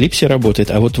 Она и в Eclipse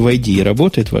работает, а вот в IDE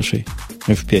работает вашей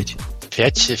F5?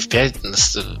 F5...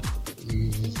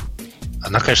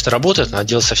 Она, конечно, работает, но она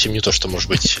делает совсем не то, что, может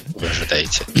быть, вы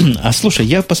ожидаете. А слушай,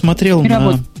 я посмотрел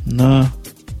на...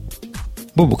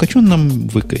 Бобук, а что он нам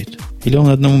выкает? Или он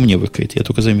одному мне выкает? Я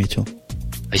только заметил.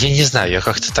 Я не знаю, я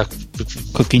как-то так...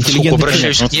 Как интеллигентно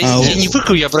обращаюсь. Я не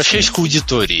выкаю, я обращаюсь к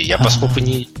аудитории. Я поскольку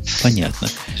не... Понятно.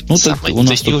 У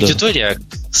нас не аудитория, а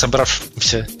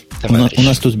собравшимся товарищ. У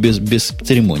нас тут без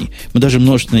церемоний. Мы даже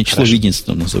множественное число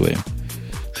единственным называем.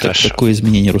 Хорошо. Такое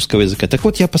изменение русского языка. Так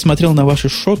вот, я посмотрел на ваши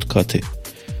шорткаты.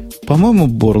 По-моему,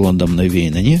 Борландом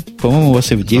навеяно, не? По-моему, у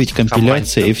вас F9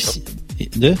 компиляция, F...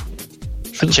 Да?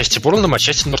 Отчасти Борландом,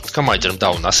 отчасти Нордкомандером.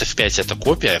 Да, у нас F5 это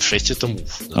копия, а F6 это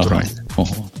мув. Натурально.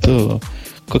 Да.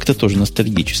 Как-то тоже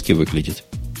ностальгически выглядит.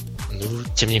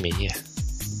 Тем не менее.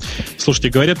 Слушайте,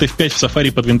 говорят, F5 в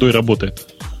Safari под виндой работает.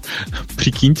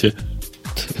 Прикиньте.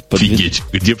 Офигеть.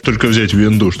 Где бы только взять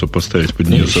винду, чтобы поставить под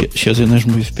нее. Сейчас я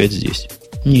нажму F5 здесь.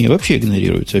 Не, вообще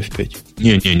игнорируется F5.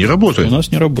 Не работает. У нас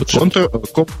не работает.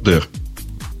 Ctrl-D.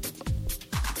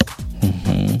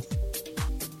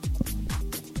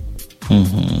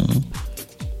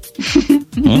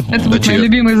 Это будет моей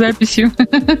любимой записью.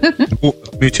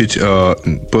 Отметить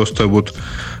просто вот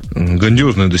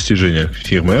грандиозное достижение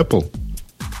фирмы Apple.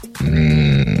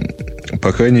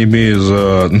 По крайней мере,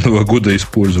 за 2 года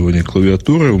использования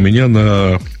клавиатуры у меня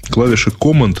на клавише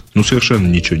Command совершенно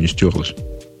ничего не стерлось.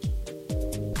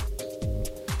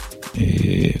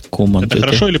 Command это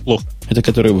хорошо или плохо? Это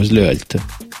которая возле Альта.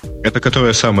 Это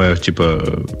которая самая,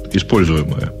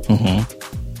 используемая. Угу.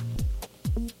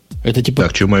 Это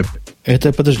Так, что моя...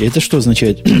 Это, подожди, это что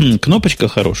означает? Кнопочка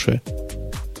хорошая?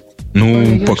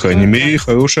 По крайней мере,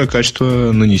 хорошее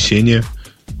качество нанесения.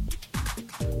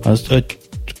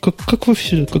 Как вы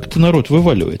все, как-то народ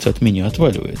вываливается от меня,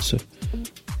 отваливается.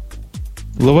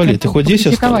 Лавали, ты хоть здесь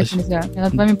осталась? Нельзя. Я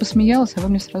над вами посмеялась, а вы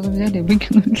мне сразу взяли и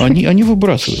выкинули. Они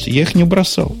выбрасываются. Я их не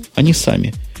бросал. Они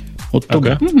сами. Вот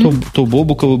то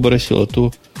Бобука выбросила,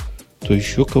 то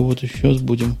еще кого-то. Сейчас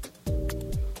будем.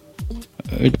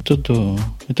 Это да.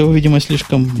 Это вы, видимо,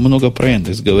 слишком много про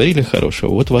Яндекс говорили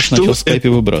хорошего. Вот вас начал в скайпе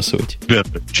выбрасывать.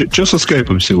 Ребята, что со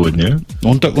скайпом сегодня?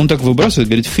 Он так выбрасывает,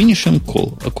 говорит, finish and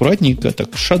call. Аккуратненько,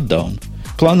 так, shutdown.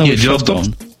 Плановый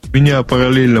shutdown. У меня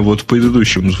параллельно вот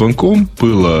предыдущим звонком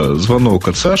был звонок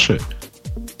от Саши.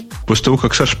 После того,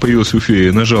 как Саша появился в эфире,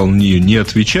 я нажал на нее не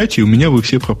отвечать, и у меня вы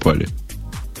все пропали.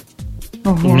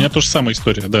 Ого. У меня тоже самая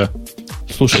история, да.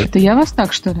 Слушай. Это я вас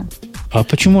так, что ли? А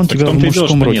почему он тебя в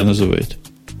мужском роде называет?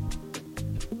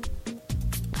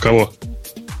 Кого?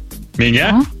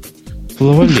 Меня?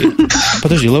 Лавале.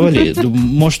 Подожди, Лавале.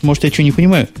 Может, я что не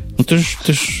понимаю? Ты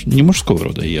ж не мужского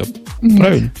рода, я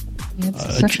правильно? Нет,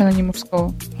 совершенно не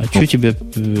мужского. А что тебя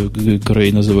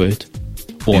Грей называет?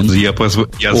 Он.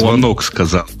 Я звонок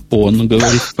сказал. Он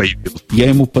говорит. Появился. Я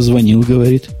ему позвонил,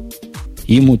 говорит.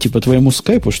 Ему, твоему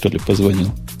скайпу, что ли,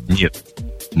 позвонил? Нет.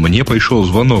 Мне пришел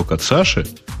звонок от Саши.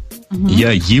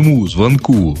 Я ему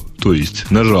звонку, то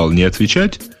есть нажал не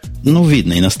отвечать.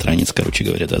 Видно, иностранец, короче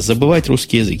говоря, да. Забывать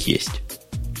русский язык есть.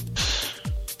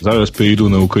 Зараз перейду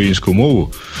на українську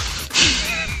мову.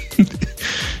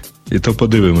 І то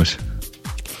подивимось.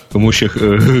 Кому ще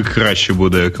краще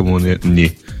буде, а кому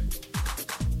ні.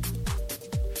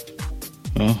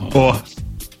 Ага. О!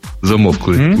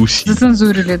 Замовкли усі.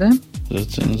 Зацензурили, да?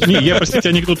 Не, я, простите,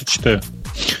 анекдоты читаю.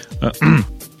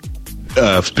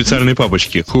 В специальной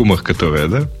папочке, хумор, которая,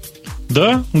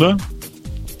 да? Да.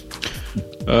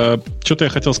 Что-то я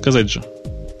хотел сказать же.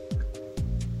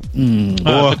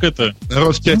 Так это...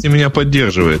 Народ в чате меня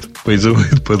поддерживает.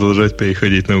 Призывает продолжать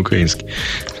переходить на украинский.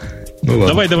 Ну,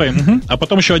 давай. Угу. А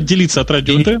потом еще отделиться от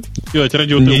Радио Т, делать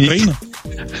Радио Т Украина.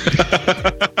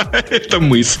 Это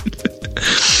мысль.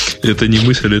 Это не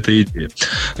мысль, это идея.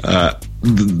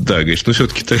 Да, Гриш, ну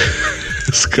все-таки ты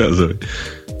рассказывай.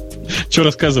 Что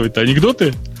рассказывать-то?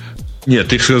 Анекдоты? Нет,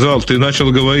 ты сказал, ты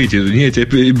начал говорить, я тебя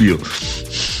перебил.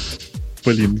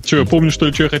 Блин, что, я помню, что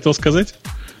я хотел сказать?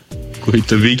 В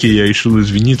какой-то веке я решил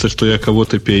извиниться, что я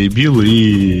кого-то перебил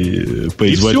и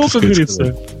поизвать, так сказать.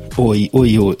 Ой.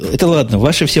 Это ладно,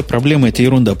 ваши все проблемы, это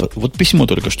ерунда. Вот письмо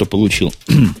только что получил.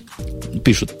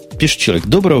 Пишет человек: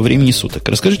 доброго времени суток.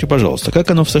 Расскажите, пожалуйста, как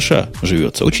оно в США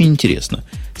живется? Очень интересно.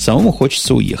 Самому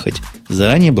хочется уехать.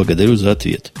 Заранее благодарю за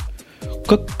ответ.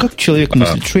 Как человек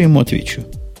мыслит? Что я ему отвечу?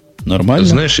 Нормально?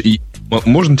 Знаешь,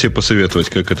 можно тебе посоветовать,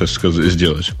 как это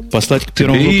сделать? Послать к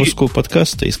первому выпуску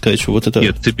подкаста и сказать, что вот это...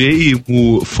 Нет, тебе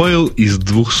ему файл из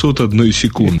 201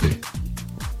 секунды.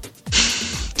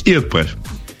 И отправь.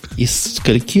 Из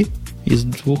скольки? Из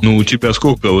 2? Ну, у тебя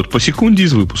сколько? Вот по секунде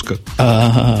из выпуска.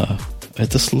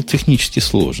 Это технически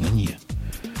сложно. Нет.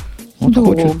 Вот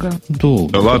долго.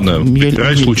 Долго. Да ладно,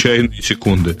 выбирай случайные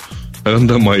секунды.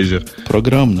 Рандомайзер.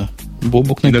 Программно.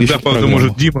 Бобук напишет иногда, правда, программу.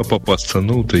 может Дима попасться.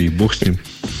 Ну, то и бог с ним.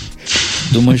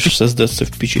 Думаешь, создастся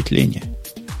впечатление?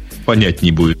 Понять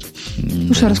не будет.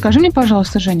 Слушай, расскажи мне,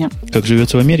 пожалуйста, Женя. Как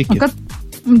живется в Америке? Как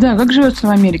живется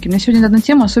в Америке? Меня сегодня одна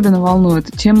тема особенно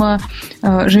волнует. Тема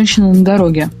женщины на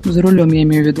дороге. За рулем, я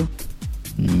имею в виду.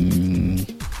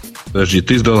 Подожди,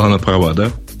 ты сдала на права, да?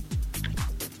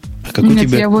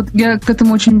 Нет, я к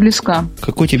этому очень близка.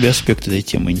 Какой тебя аспект этой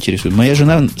темы интересует? Моя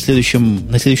жена на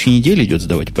следующей неделе идет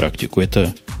сдавать практику.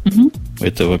 Это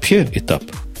вообще этап.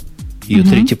 Ее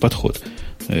третий подход.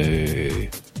 Что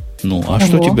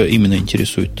тебя именно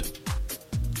интересует?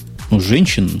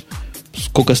 Женщин,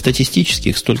 сколько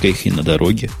статистических, столько их и на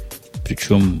дороге.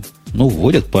 Причем,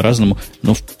 вводят по-разному.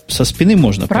 Но со спины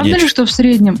можно понять. Правда ли, что в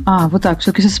среднем... вот так,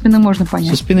 все-таки со спины можно понять.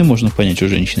 Со спины можно понять, что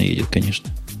женщина едет, конечно.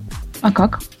 А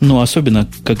как? Особенно,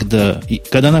 когда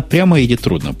она прямо едет,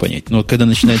 трудно понять. Но когда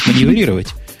начинает маневрировать,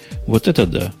 вот это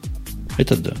да.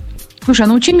 Это да. Слушай,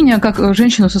 научи меня, как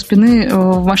женщину со спины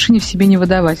в машине в себе не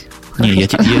выдавать. Не, я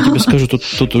тебе скажу,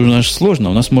 тут у нас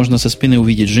сложно. У нас можно со спины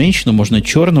увидеть женщину, можно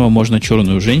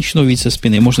черную женщину увидеть со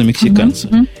спины, можно мексиканца.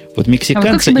 Вот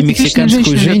мексиканца и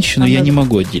мексиканскую женщину я не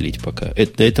могу отделить пока.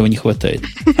 До этого не хватает.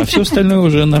 А все остальное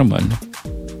уже нормально.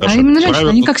 Именно женщины,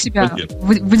 они как себя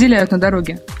выделяют на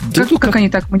дороге? Как они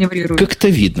так маневрируют? Как-то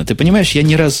видно. Ты понимаешь, я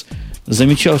не раз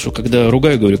замечал, что когда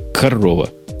ругаю, говорю «корова».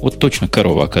 Вот точно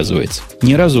корова, оказывается.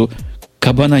 Ни разу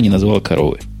кабана не назвал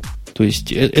коровой. То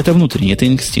есть это внутренний, это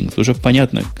инстинкт. Уже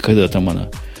понятно, когда там она.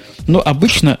 Но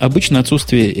обычно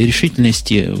отсутствие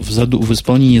решительности в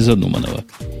исполнении задуманного.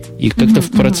 И как-то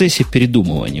в процессе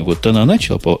передумывания. Вот она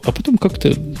начала, а потом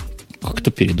как-то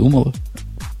передумала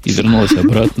и вернулась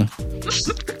обратно.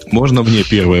 Можно мне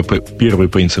первый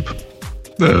принцип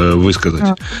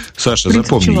высказать? Саша,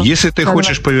 запомни, если ты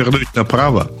хочешь повернуть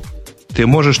направо, ты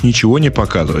можешь ничего не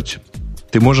показывать.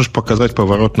 Ты можешь показать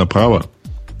поворот направо,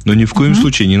 но ни в коем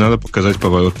случае не надо показать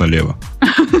поворот налево.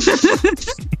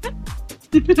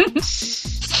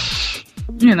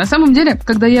 Не, на самом деле,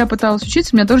 когда я пыталась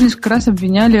учиться, меня тоже несколько раз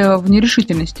обвиняли в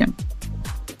нерешительности.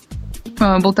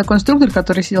 Был такой инструктор,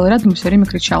 который сидел рядом и все время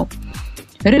кричал: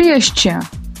 «Резче!»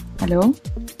 Алло?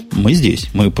 Мы здесь,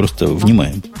 мы просто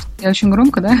внимаем. Я очень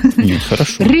громко, да? Нет,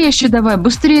 хорошо. Резче давай,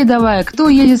 быстрее давай. Кто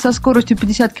едет со скоростью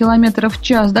 50 километров в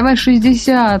час? Давай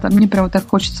 60. А мне прям так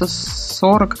хочется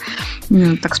 40.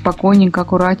 Так спокойненько,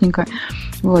 аккуратненько.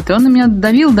 Вот. И он на меня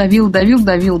давил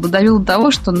до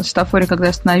того, что на светофоре, когда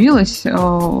я остановилась,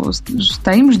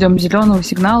 стоим, ждем зеленого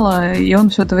сигнала, и он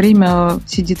все это время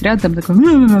сидит рядом, такой...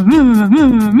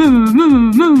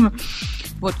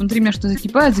 Вот, внутри меня что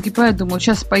закипает, думаю,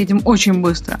 сейчас поедем очень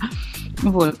быстро.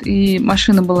 Вот, и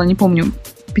машина была, не помню,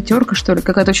 5, что ли,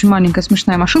 какая-то очень маленькая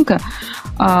смешная машинка,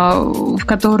 в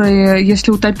которой, если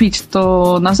утопить,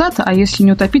 то назад, а если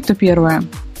не утопить, то первая.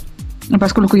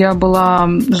 Поскольку я была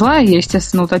злая, я,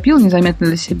 естественно, утопила незаметно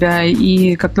для себя,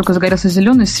 и как только загорелся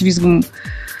зеленый, с визгом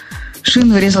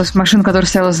шин врезалась в машину, которая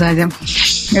стояла сзади.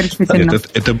 Нет,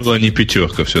 это была не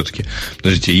 5 все-таки.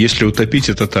 Подождите, если утопить,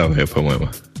 это Таврия, по-моему.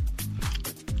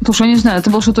 Слушай, я не знаю,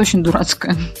 это было что-то очень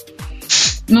дурацкое.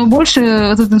 Но больше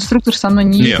этот инструктор со мной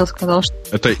не ездил, сказал, что...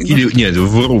 Это нет,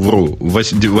 вру.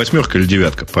 8 или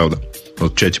 9, правда.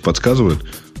 Вот в чате подсказывают.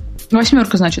 8,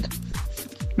 значит.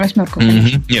 8,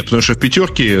 конечно. Нет, потому что в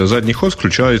 5 задний ход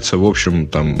включается, в общем,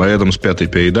 там, рядом с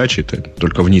 5 передачей,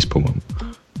 только вниз, по-моему.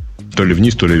 То ли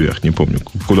вниз, то ли вверх, не помню.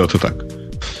 Куда-то так.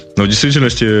 Но в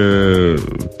действительности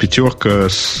 5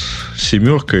 с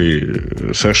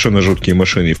 7 совершенно жуткие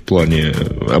машины в плане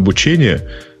обучения.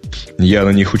 я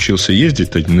на них учился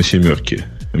ездить, на семерке.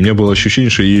 У меня было ощущение,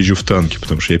 что я езжу в танке,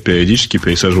 потому что я периодически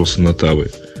пересаживался на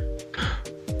Тавы.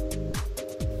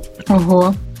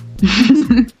 Ого.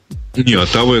 Не, а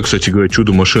Тава, кстати говоря,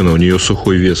 чудо-машина. У нее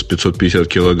сухой вес 550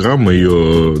 килограмм, мы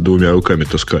ее двумя руками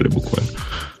таскали буквально.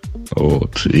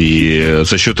 Вот. И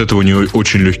за счет этого у нее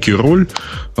очень легкий руль.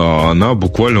 Она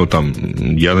буквально там...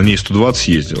 Я на ней 120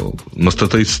 ездил. На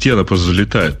 130 она просто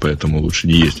залетает, поэтому лучше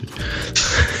не ездить.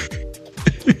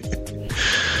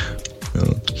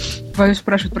 Боюсь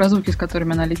спрашивать про звуки, с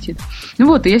которыми она летит. Ну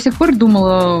вот, и я с тех пор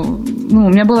думала... Ну, у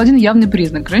меня был один явный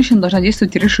признак. Женщина должна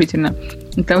действовать решительно.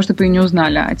 Для того, чтобы ее не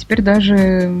узнали. А теперь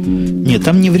даже... Нет,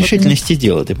 там не в решительности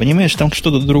дело. Ты понимаешь, там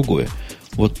что-то другое.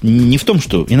 Вот не в том,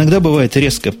 что... Иногда бывает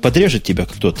резко подрежет тебя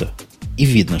кто-то, и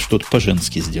видно, что-то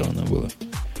по-женски сделано было.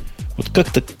 Вот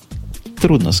как-то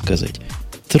трудно сказать.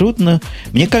 Трудно.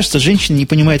 Мне кажется, женщины не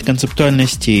понимают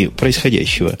концептуальности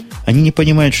происходящего. Они не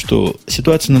понимают, что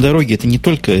ситуация на дороге – это не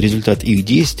только результат их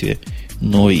действия,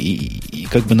 но и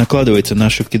как бы накладывается на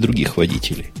ошибки других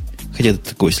водителей. Хотя это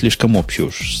такое слишком общее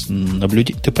уж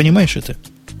наблюдение. Ты понимаешь это?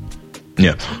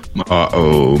 Нет.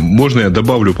 Можно я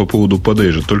добавлю по поводу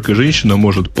подъезда? Только женщина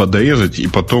может подъезжать и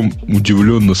потом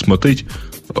удивленно смотреть,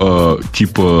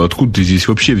 типа, откуда ты здесь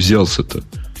вообще взялся-то?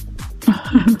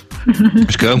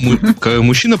 Когда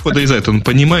мужчина подъезжает, он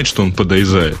понимает, что он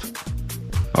подъезжает.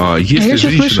 А если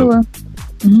женщина...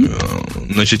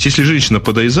 Значит, если женщина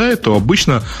подъезжает, то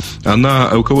обычно она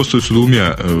руководствуется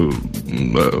двумя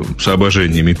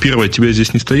соображениями. Первое, тебя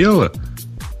здесь не стояло,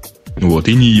 вот,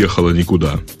 и не ехала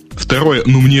никуда. Второе,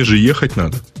 мне же ехать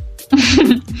надо.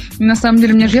 На самом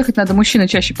деле, мне же ехать надо. Мужчины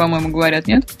чаще, по-моему, говорят,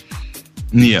 нет?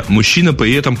 Не, мужчина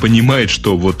при этом понимает,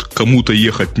 что вот кому-то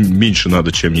ехать меньше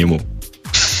надо, чем ему.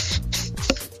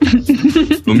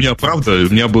 У меня, правда, у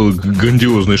меня был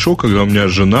грандиозный шок, когда у меня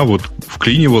жена вот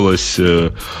вклинивалась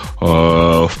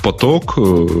в поток,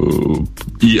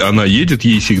 и она едет,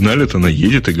 ей сигналят, она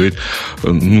едет и говорит,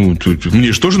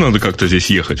 мне же тоже надо как-то здесь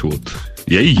ехать, вот.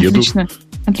 Я и еду.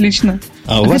 Отлично.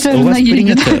 А у вас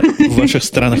принято в ваших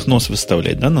странах нос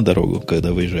выставлять, да, на дорогу,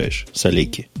 когда выезжаешь с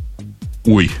аллейки?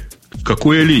 Ой,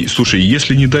 какой аллей? Слушай,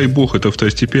 если, не дай бог, это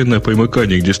второстепенное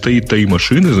примыкание, где стоит 3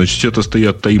 машины, значит, это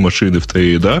стоят 3 машины в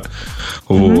 3 ряда.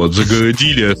 Вот,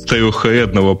 загородили с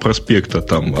трехрядного проспекта,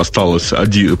 там осталась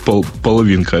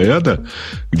половинка ряда,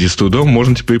 где с трудом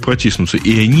можно теперь протиснуться.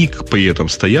 И они при этом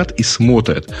стоят и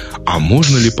смотрят, а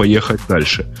можно ли поехать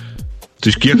дальше. То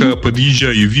есть, я когда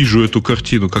подъезжаю и вижу эту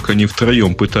картину, как они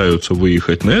втроем пытаются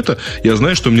выехать на это, я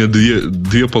знаю, что у меня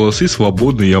две полосы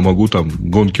свободны, я могу там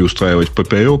гонки устраивать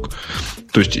поперек.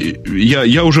 То есть,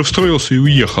 я уже встроился и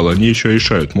уехал, они еще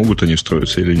решают, могут они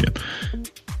встроиться или нет.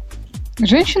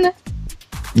 Женщины?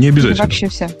 Не обязательно. Вообще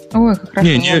все. Ой, как хорошо.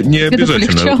 Не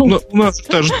обязательно. Но у нас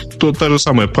та же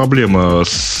самая проблема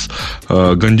с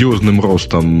грандиозным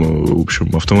ростом, в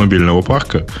общем, автомобильного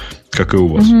парка, как и у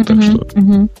вас. Так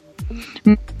что...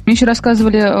 Мне еще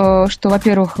рассказывали, что,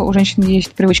 во-первых, у женщин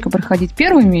есть привычка проходить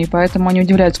первыми, и поэтому они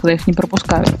удивляются, когда их не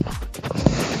пропускают.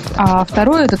 А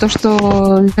второе, это то,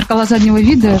 что зеркала заднего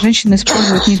вида женщины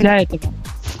используют не для этого.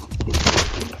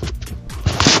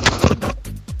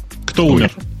 Кто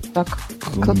умер? Так,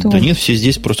 да нет, все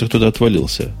здесь, просто кто-то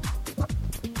отвалился.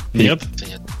 Нет?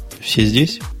 Все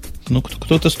здесь? Ну,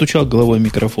 кто-то стучал головой в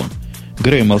микрофон.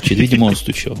 Грей молчит, видимо, он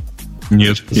стучал.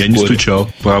 Нет, я не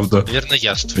стучал, правда. Наверное,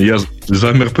 я Я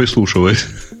замер, прислушиваясь.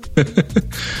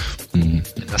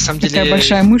 На самом деле... Такая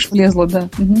большая мышь влезла, да.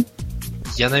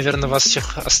 Я, наверное, вас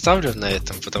всех оставлю на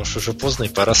этом, потому что уже поздно и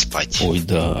пора спать. Ой,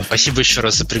 да. Спасибо еще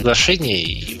раз за приглашение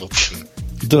и, в общем...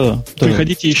 Да.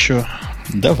 Приходите еще.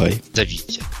 Давай.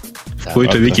 Зовите. В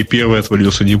какой-то веке первый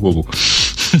отвалился не Богу.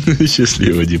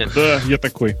 Счастливо, Дим. Да, я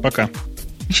такой. Пока.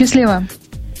 Счастливо.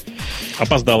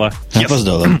 Опоздала.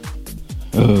 Опоздала.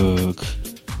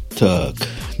 Так,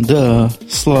 да,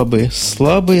 слабые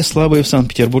в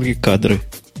Санкт-Петербурге кадры.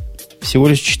 Всего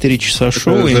лишь 4 часа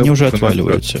шоу, и они уже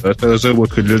отваливаются. Это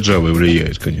разработка для Java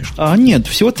влияет, конечно. А нет,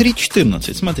 всего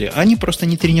 3.14. Смотри, они просто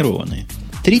не тренированные.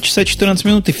 3 часа 14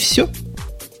 минут и все?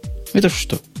 Это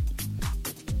что?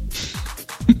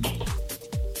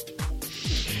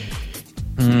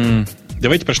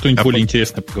 Давайте про что-нибудь более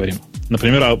интересное поговорим.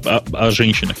 Например, о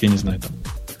женщинах, я не знаю там.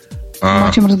 Мы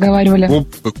о чем разговаривали?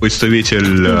 Как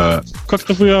представитель...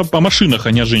 Как-то вы о машинах,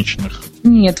 а не о женщинах.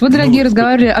 Нет, вы, дорогие,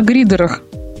 разговаривали о гридерах.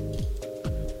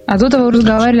 А до того вы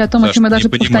разговаривали о том, Саш, о чем я даже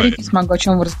повторить повторить не смогу, о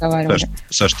чем вы разговаривали.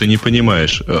 Саш, ты не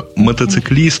понимаешь.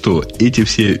 Мотоциклисту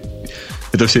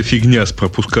эта вся фигня с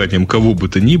пропусканием кого бы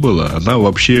то ни было, она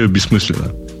вообще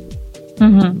бессмысленна.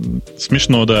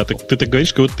 Смешно, да. Ты так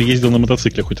говоришь, как будто ты ездил на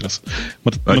мотоцикле хоть раз.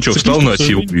 А что, встал на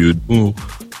осью?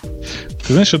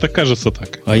 Ты знаешь, это кажется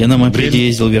так. А я на мопеде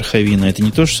ездил верховина. Это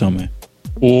не то же самое?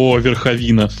 О,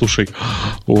 верховина, слушай.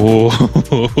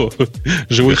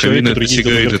 Живой человек, который ездил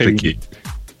на верховине.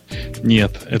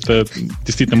 Нет, это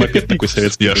действительно мопед такой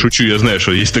советский. Я шучу, я знаю,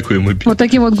 что есть такой мопед. Вот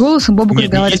таким вот голосом Бобук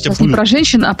разговаривает сейчас не про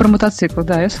женщин, а про мотоциклы.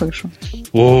 Да, я слышу.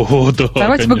 О, да.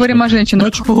 Давайте поговорим о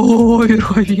женщинах. О,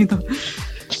 верховина.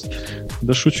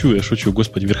 Да шучу, я шучу.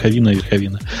 Господи,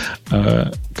 верховина.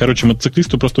 Короче,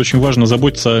 мотоциклисту просто очень важно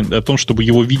заботиться о том, чтобы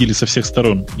его видели со всех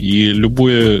сторон. И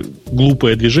любое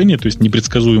глупое движение, то есть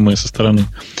непредсказуемое со стороны,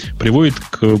 приводит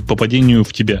к попадению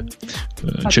в тебя.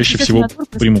 Чаще всего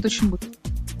прямую.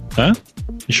 А?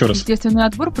 Еще раз. Естественный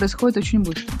отбор происходит очень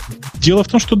быстро. Дело в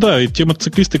том, что да, те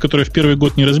мотоциклисты, которые в первый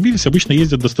год не разбились, обычно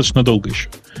ездят достаточно долго еще.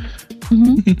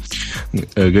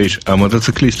 Гриш, а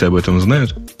мотоциклисты об этом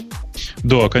знают?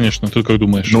 Да, конечно. Ты как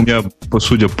думаешь? Ну, у меня,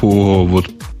 судя по вот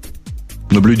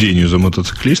наблюдению за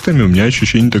мотоциклистами, у меня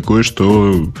ощущение такое,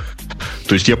 что...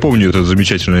 То есть я помню этот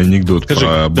замечательный анекдот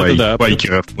про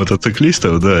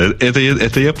байкеров-мотоциклистов, да,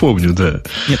 это я помню, да.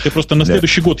 Нет, ты просто на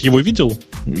следующий год его видел?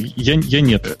 Я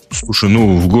нет. Слушай,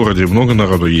 в городе много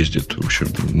народу ездит. В общем,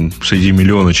 среди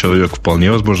миллиона человек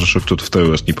вполне возможно, что кто-то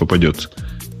второй раз не попадется.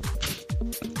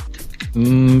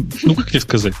 Как тебе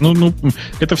сказать?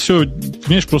 Это все,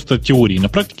 понимаешь, просто теории. На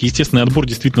практике естественный отбор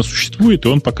действительно существует, и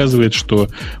он показывает, что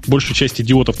большая часть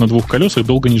идиотов на двух колесах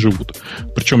долго не живут.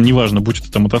 Причем неважно, будь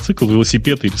это мотоцикл,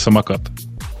 велосипед или самокат.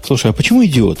 Слушай, а почему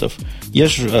идиотов? Я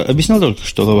же объяснял только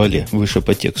что Лавале, выше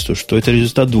по тексту, что это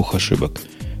результат двух ошибок.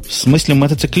 В смысле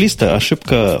мотоциклиста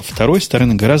ошибка второй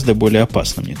стороны гораздо более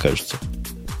опасна, мне кажется.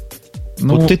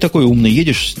 Вот ты такой умный,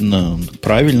 едешь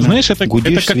правильно, знаешь,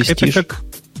 гудишь, свистишь.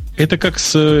 Это как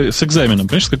с экзаменом.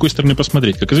 Понимаешь, с какой стороны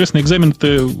посмотреть? Как известно, экзамен —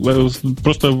 это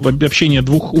просто общение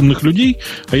двух умных людей,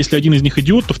 а если один из них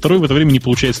идиот, то второй в это время не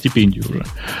получает стипендию уже.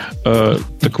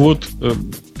 Так вот,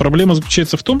 проблема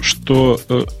заключается в том, что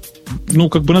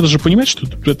надо же понимать, что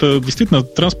это действительно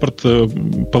транспорт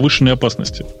повышенной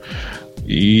опасности.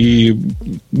 И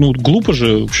глупо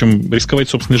же, в общем, рисковать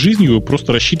собственной жизнью,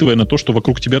 просто рассчитывая на то, что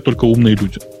вокруг тебя только умные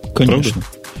люди. Конечно. Правда?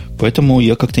 Поэтому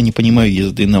я как-то не понимаю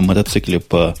езды на мотоцикле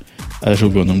по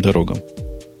оживленным дорогам.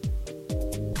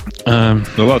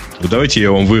 Ладно, давайте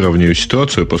я вам выровняю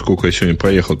ситуацию, поскольку я сегодня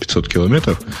проехал 500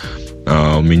 километров.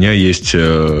 У меня есть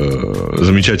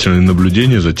замечательное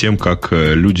наблюдение за тем, как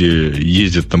люди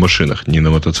ездят на машинах, не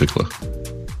на мотоциклах.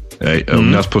 У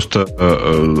нас просто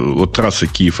вот трасса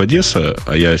Киев-Одесса,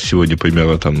 а я сегодня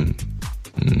примерно там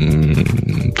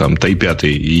Тай-5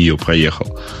 ее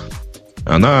проехал.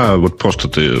 Она вот просто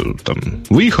ты там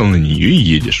выехал на нее и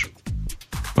едешь.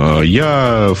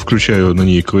 Я включаю на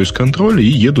ней круиз-контроль и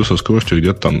еду со скоростью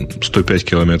где-то там 105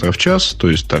 км в час. То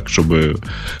есть так, чтобы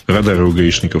радары у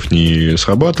гаишников не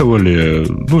срабатывали.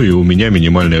 И у меня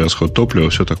минимальный расход топлива,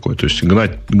 все такое. То есть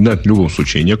гнать в любом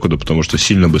случае некуда, потому что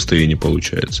сильно быстрее не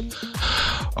получается.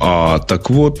 Так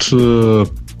вот,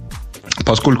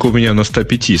 поскольку у меня на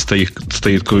 105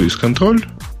 стоит круиз-контроль,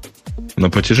 на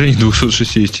протяжении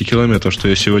 260 километров, что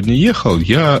я сегодня ехал,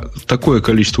 я такое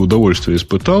количество удовольствия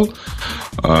испытал,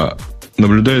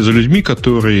 наблюдая за людьми,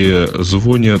 которые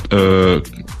звонят,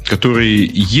 которые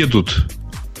едут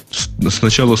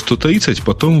сначала 130,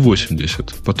 потом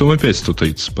 80, потом опять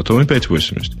 130, потом опять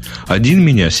 80. Один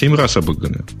меня 7 раз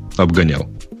обгонял.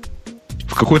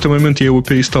 В какой-то момент я его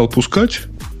перестал пускать,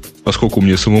 поскольку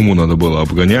мне самому надо было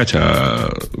обгонять,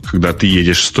 а когда ты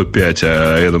едешь 105,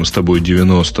 а рядом с тобой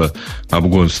 90,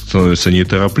 обгон становится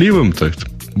неторопливым, так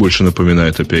больше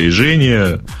напоминает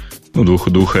опережение.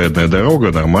 Двухрядная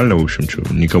дорога, нормально, в общем,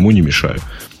 никому не мешаю.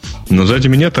 Но сзади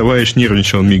меня товарищ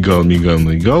нервничал,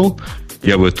 мигал.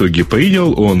 Я в итоге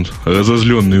принял, он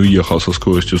разозленный уехал со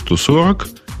скоростью 140.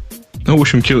 В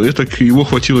общем, его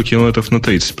хватило километров на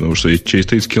 30, потому что через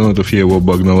 30 километров я его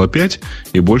обогнал опять,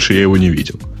 и больше я его не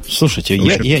видел. Слушайте,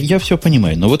 я все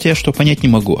понимаю, но вот я что понять не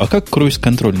могу. А как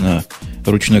круиз-контроль на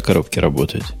ручной коробке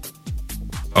работает?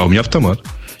 А у меня автомат.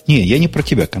 Не, я не про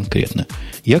тебя конкретно.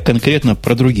 Я конкретно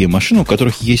про другие машины, у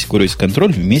которых есть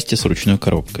круиз-контроль вместе с ручной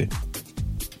коробкой.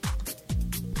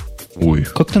 Ой.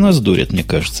 Как-то нас дурят, мне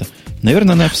кажется.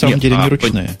 Наверное, она в самом деле не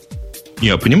ручная.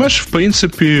 Понимаешь, в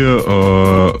принципе,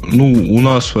 у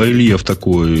нас рельеф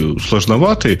такой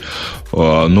сложноватый,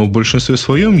 но в большинстве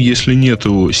своем, если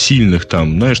нету сильных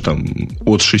там, знаешь, там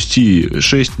от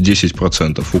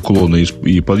 6-10% уклона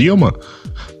и подъема,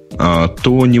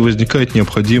 то не возникает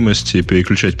необходимости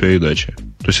переключать передачи.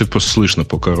 То есть это просто слышно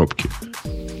по коробке.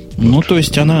 То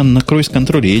есть она на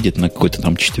круиз-контроле едет на какой-то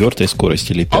там 4-й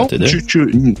скорости или 5-й, да?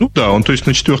 Чуть-чуть, он то есть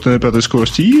на 4-й, на 5-й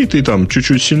скорости едет, и там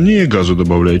чуть-чуть сильнее газу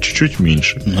добавляет, чуть-чуть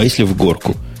меньше. А если в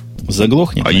горку?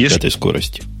 Заглохнет на 5-й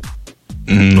скорости?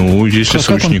 Ну, если с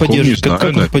ручником, не знаю.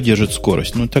 Как он поддержит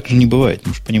скорость? Ну, так же не бывает,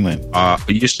 мы же понимаем. А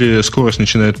если скорость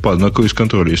начинает падать, на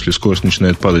круиз-контроле, если скорость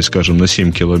начинает падать, скажем, на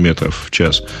 7 километров в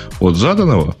час от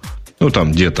заданного, ну,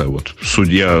 там где-то вот,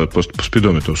 я просто по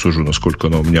спидометру сужу, насколько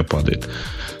оно у меня падает,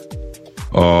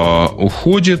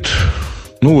 уходит,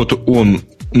 ну, вот он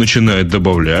начинает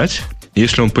добавлять.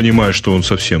 Если он понимает, что он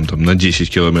совсем там на 10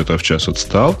 километров в час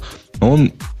отстал,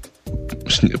 он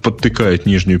подтыкает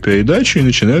нижнюю передачу и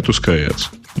начинает ускоряться.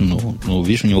 Ну,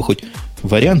 видишь, у него хоть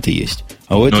варианты есть.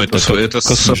 А у этого это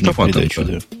с автоматом.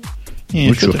 Да.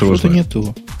 Нет, что-то не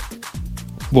то.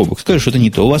 Бобок, скажи, что-то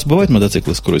не то. У вас бывают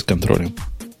мотоциклы с круиз-контролем?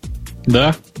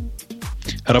 Да.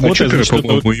 Работает, чопперы,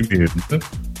 по-моему, имеют, да?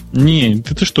 Не,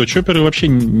 ты что, чопперы вообще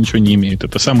ничего не имеют.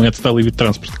 Это самый отсталый вид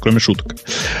транспорта, кроме шуток.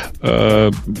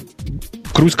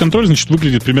 Круиз-контроль, значит,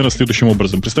 выглядит примерно следующим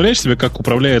образом. Представляешь себе, как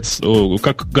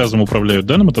газом управляют,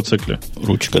 да, на мотоцикле?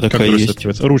 Ручка такая есть.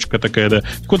 Ручка такая, да.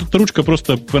 Так вот, эта ручка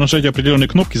просто по нажатию определенной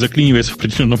кнопки заклинивается в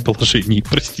определенном положении.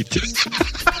 Простите.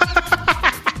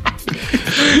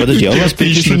 Подожди, а у вас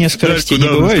переключение скоростей не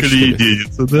бывает, что ли?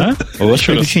 Да? У вас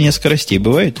переключение скоростей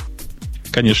бывает?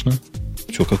 Конечно.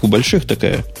 Что, как у больших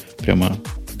такая? Прямо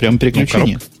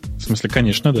переключение? В смысле,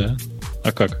 конечно, да.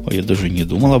 А как? Я даже не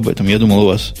думал об этом. Я думал, у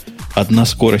вас одна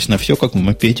скорость на все, как в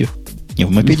мопеде. Не,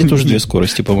 в мопеде тоже две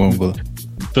скорости, по-моему, было.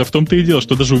 Да в том-то и дело,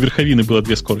 что даже у верховины было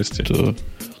две скорости. Это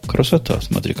красота,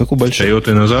 смотри, как у больших.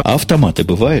 Toyota назад. А автоматы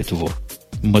бывают?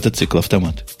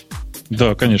 Мотоцикл-автомат.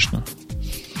 Да, конечно.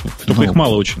 Только их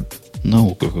мало очень.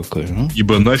 Наука какая, а?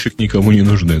 Ибо нафиг никому не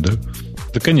нужны, да?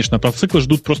 Да, конечно. Мотоциклы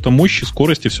ждут просто мощи,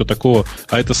 скорости, все такого.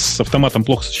 А это с автоматом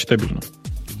плохо сочетабельно.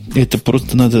 Это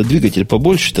просто надо двигатель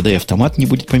побольше, тогда и автомат не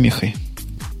будет помехой.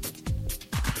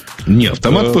 Не,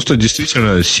 автомат просто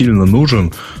действительно сильно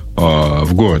нужен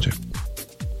в городе.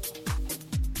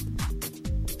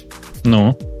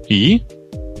 Ну, и?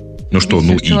 Ну что,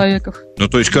 Ну,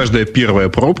 то есть, каждая первая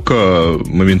пробка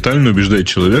моментально убеждает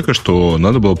человека, что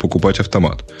надо было покупать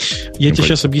автомат. Я тебе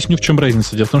сейчас объясню, в чем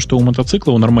разница. Дело в том, что у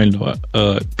мотоцикла, у нормального,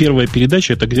 первая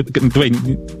передача, это где-то... Давай,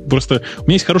 просто... У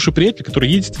меня есть хороший приятель,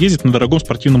 который ездит на дорогом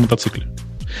спортивном мотоцикле.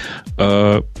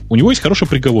 У него есть хорошая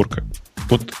приговорка.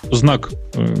 Вот знак,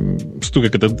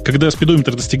 когда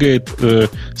спидометр достигает...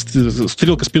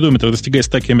 Стрелка спидометра достигает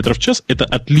 100 км в час, это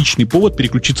отличный повод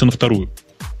переключиться на вторую.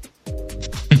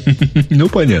 Ну,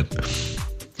 понятно.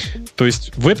 То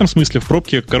есть, в этом смысле в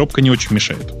пробке коробка не очень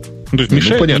мешает. Ну, то есть,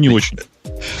 мешает, но не очень.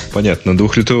 Понятно. На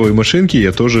 2-литровой машинке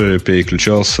я тоже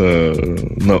переключался...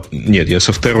 Нет, я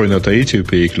со второй на третью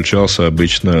переключался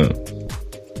обычно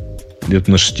где-то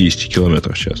на 60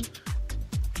 км в час.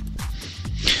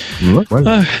 Ну,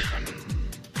 нормально.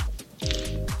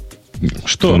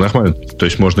 Что? Ну, нормально. То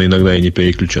есть, можно иногда и не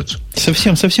переключаться.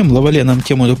 Совсем Лавале нам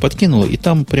тему эту подкинула, и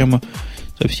там прямо...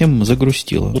 Совсем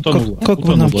загрустило. Как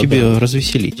вы нам тебе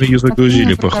развеселить? Вы ее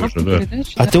загрузили, похоже, да.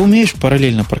 А ты умеешь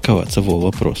параллельно парковаться?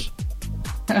 Вопрос.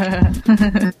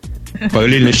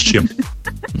 Параллельно с чем?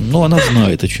 Ну, она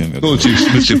знает, о чем я говорю. Ну, в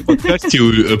смысле,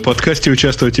 в подкасте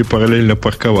участвовать и параллельно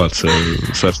парковаться.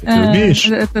 Саша, ты умеешь?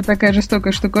 Это такая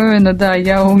жестокая штуковина, да,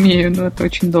 я умею, но это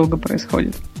очень долго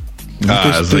происходит.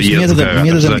 То есть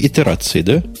методом итерации,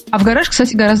 да? А в гараж,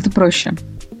 кстати, гораздо проще.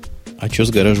 А что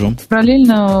с гаражом?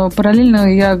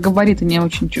 Параллельно я габариты не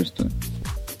очень чувствую.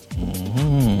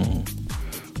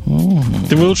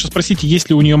 Ты вы лучше спросите, есть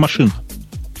ли у нее машина.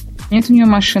 Нет у нее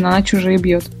машины, она чужие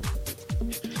бьет.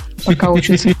 Пока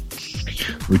учится.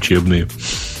 Учебные.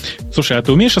 Слушай, а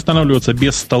ты умеешь останавливаться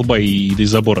без столба и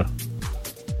забора?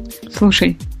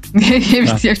 Слушай,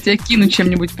 я в тебя кину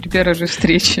чем-нибудь при первой же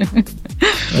встрече.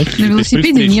 На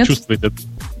велосипеде нет.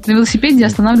 На велосипеде я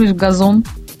останавливаюсь в газон.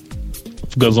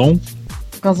 В газон?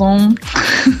 В газон.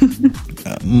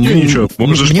 Ничего,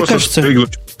 можешь просто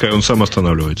прыгнуть, когда он сам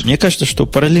останавливается. Мне кажется, что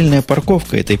параллельная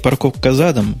парковка, это и парковка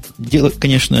задом, дело,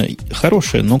 конечно,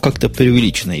 хорошее, но как-то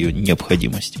преувеличена ее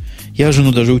необходимость. Я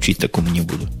жену даже учить такому не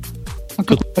буду.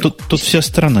 Тут вся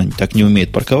страна так не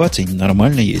умеет парковаться, и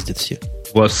нормально ездят все.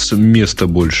 У вас места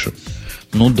больше.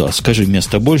 Ну да, скажи,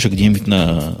 места больше где-нибудь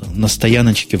на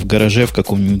стояночке, в гараже, в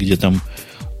каком-нибудь, где там,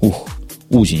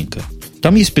 узенько.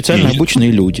 Там есть специально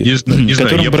обученные люди,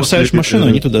 которым бросаешь машину,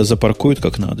 они туда запаркуют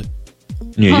как надо.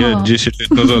 Не, я 10 лет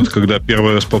назад, когда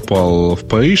первый раз попал в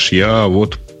Париж, я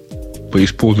вот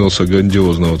поисполнился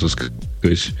грандиозного, так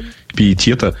сказать,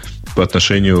 пиетета по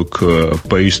отношению к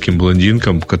парижским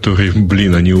блондинкам, которые,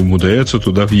 они умудряются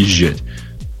туда въезжать.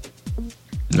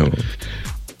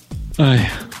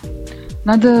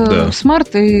 Надо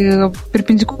смарт и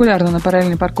перпендикулярно на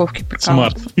параллельной парковке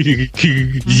парковаться. Смарт.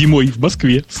 Зимой в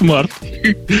Москве. Смарт.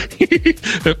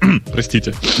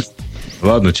 Простите.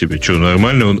 Ладно тебе, что,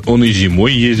 нормально? Он и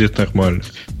зимой ездит нормально.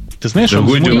 Ты знаешь, он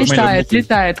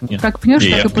летает. Нет. Как пнешь,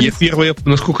 так и полетит.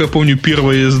 Насколько я помню,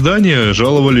 первое издание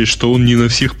жаловались, что он не на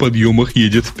всех подъемах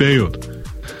едет вперед.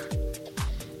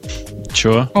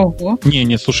 Чего? Ого.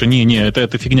 Не, слушай,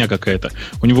 это фигня какая-то.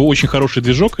 У него очень хороший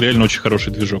движок, реально очень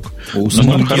хороший движок.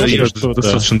 Я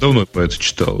достаточно давно про это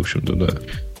читал, в общем-то, да.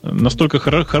 Настолько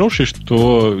хороший,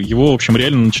 что его, в общем,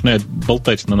 реально начинает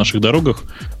болтать на наших дорогах.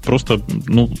 Просто,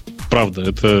 правда,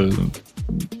 это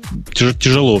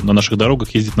тяжело на наших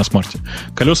дорогах ездить на смарте.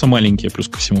 Колеса маленькие, плюс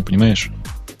ко всему, понимаешь?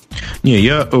 Не,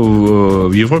 я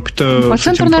в Европе-то... По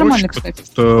центру нормально, кстати.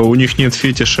 У них нет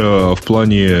фетиша в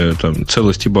плане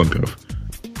целости бамперов.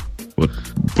 Вот,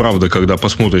 правда, когда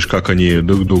посмотришь, как они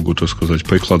друг другу, так сказать,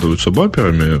 прикладываются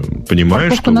бамперами,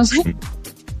 понимаешь, что... на звук?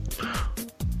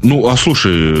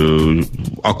 Слушай,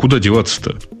 а куда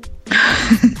деваться-то?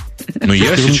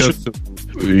 Я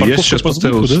сейчас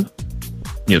поставил... Да?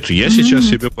 Нет, я сейчас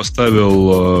себе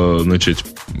поставил,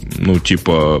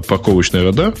 парковочный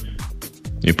радар,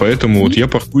 и поэтому я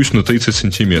паркуюсь на 30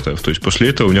 сантиметров. То есть после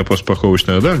этого у меня просто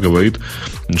парковочный радар говорит,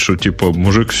 что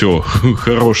мужик, все,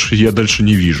 хорош, я дальше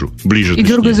не вижу. Ближе. И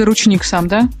дергай за ручник сам,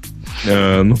 да?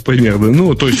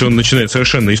 Примерно. То есть он начинает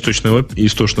совершенно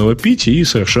истошного пить и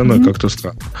совершенно как-то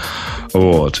странно.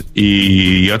 Вот.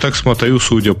 И я так смотрю,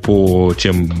 судя по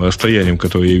тем расстояниям,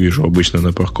 которые я вижу обычно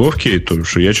на парковке, то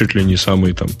что я чуть ли не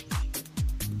самый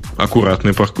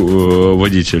аккуратный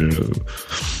водитель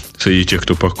среди тех,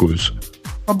 кто паркуется.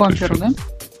 По бамперу, да?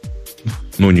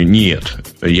 Нет.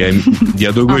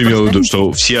 Я другое имел в виду,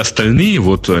 что все остальные,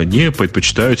 они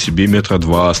предпочитают себе 2 метра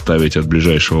оставить от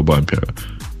ближайшего бампера.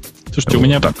 Слушайте, у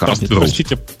меня,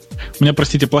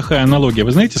 простите, плохая аналогия.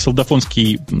 Вы знаете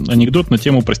солдафонский анекдот на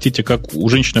тему, простите, как у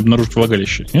женщины обнаружить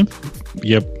влагалище? Нет?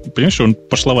 Я понимаю, что он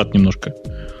пошловат немножко.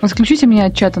 Отключите меня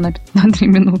от чата на 3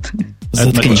 минуты.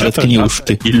 Заткни уж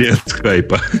ты. Или от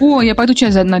скайпа. Я пойду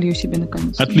чай налью себе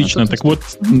наконец. Отлично. Так вот,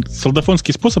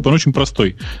 солдафонский способ, он очень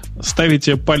простой.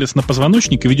 Ставите палец на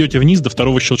позвоночник и ведете вниз до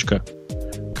 2-го щелчка.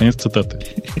 Конец цитаты.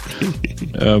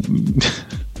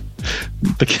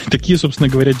 Такие, собственно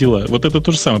говоря, дела. Вот это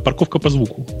то же самое. Парковка по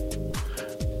звуку.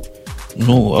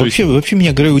 Вообще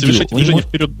меня Грей удивил.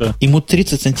 Вперед, да. Ему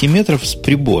 30 сантиметров с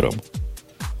прибором.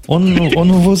 Он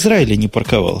в Израиле не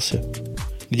парковался.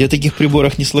 Где о таких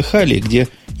приборах не слыхали, где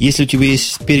если у тебя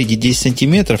есть спереди 10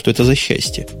 сантиметров, то это за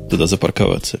счастье туда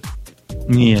запарковаться.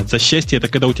 Нет, за счастье это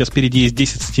когда у тебя спереди есть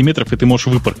 10 сантиметров, и ты можешь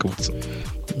выпарковаться.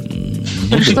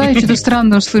 Что я что-то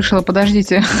странное услышала?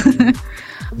 Подождите.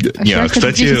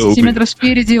 Кстати, 10 сантиметров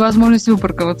спереди и возможность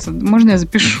выпарковаться. Можно я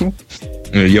запишу?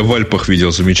 Я в Альпах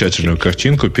видел замечательную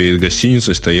картинку. Перед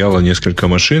гостиницей стояло несколько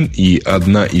машин, и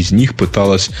одна из них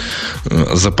пыталась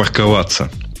запарковаться.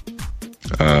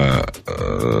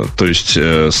 То есть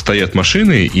стоят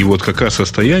машины, и вот как раз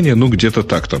расстояние, где-то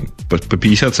так, по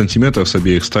 50 сантиметров с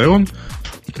обеих сторон,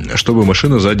 чтобы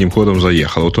машина задним ходом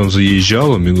заехала. Вот он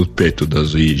заезжал, он минут 5 туда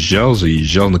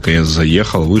заезжал, наконец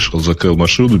заехал, вышел, закрыл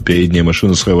машину, передняя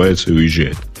машина срывается и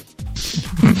уезжает.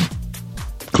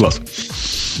 Класс.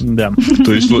 Да.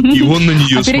 То есть и он на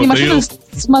нее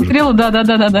смотрел, да,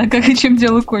 как и чем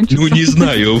дело кончилось. Не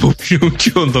знаю, в общем,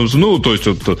 что он там... то есть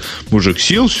мужик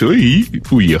сел, все, и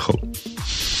уехал.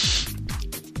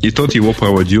 И тот его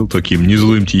проводил таким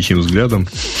незлым тихим взглядом.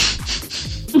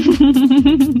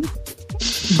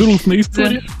 Грустная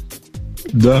история.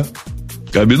 Да.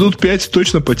 А минут 5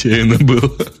 точно потеряно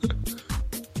было.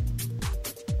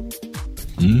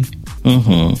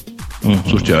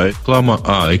 Слушайте,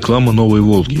 а реклама новой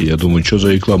Волги. Я думаю, что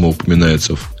за реклама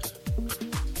упоминается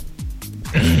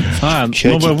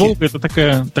новая Волга — это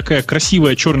такая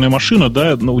красивая черная машина,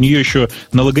 да, но у нее еще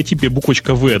на логотипе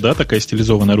буквочка В, да, такая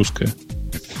стилизованная русская.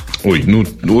 Ой,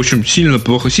 в общем, сильно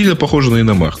похожа на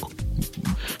иномарку.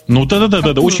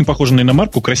 Да, очень похожа на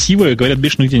иномарку, красивая, говорят,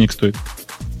 бешеных денег стоит.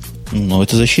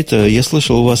 Это защита. Я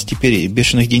слышал, у вас теперь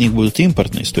бешеных денег будут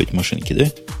импортные стоить машинки, да?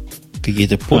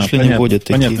 Какие-то пошлины вводят.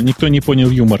 Понятно, никто не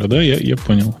понял юмора, да? Я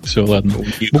понял. Все, ладно.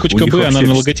 Буквочка Б, она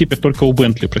на логотипе только у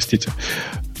Бентли, простите.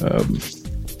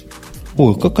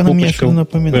 Ой, как она меня что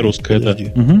напоминает. Русская, да.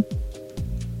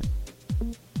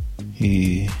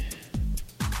 И...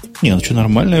 что,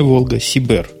 нормальная Волга.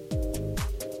 Сибер.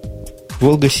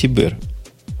 Волга Сибер.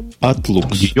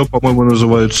 Атлукс. Ее, по-моему,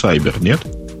 называют Сайбер, нет?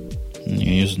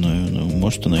 Не знаю.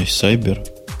 Может, она и Сайбер.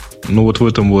 Вот в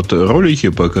этом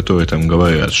ролике, по которой там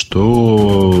говорят,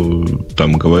 что...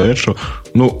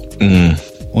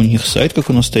 У них сайт, как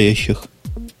у настоящих.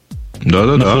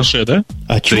 Да. На флеше, да?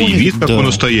 И вид, как у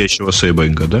настоящего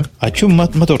Сейбинга, да? А чем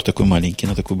мотор такой маленький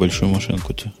на такую большую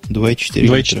машинку-то? 2,4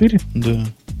 2,4? Да.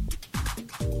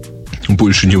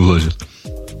 Больше не влазит.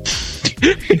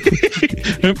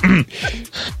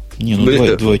 Не, ну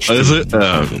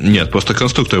 2.4. Нет, просто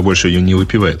конструктор больше ее не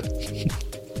выпивает.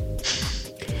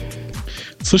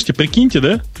 Слушайте, прикиньте,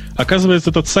 да? Оказывается,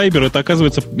 этот Сайбер, это,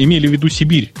 оказывается, имели в виду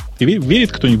Сибирь.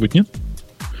 Верит кто-нибудь, нет?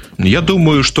 Я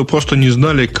думаю, что просто не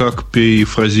знали, как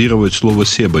перефразировать слово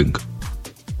 «себинг»,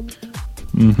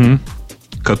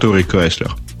 который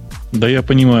Крайслер. Да, я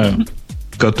понимаю.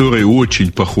 Который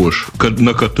очень похож,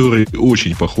 на который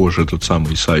очень похож этот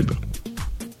самый Сайбер.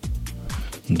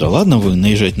 Да ладно вы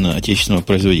наезжать на отечественного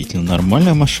производителя.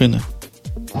 Нормальная машина.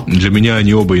 Для меня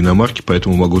они оба иномарки,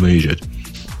 поэтому могу наезжать.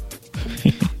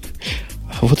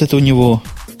 Вот это у него...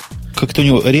 Как-то у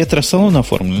него ретро-салон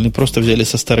оформлен или просто взяли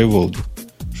со старой «Волги»?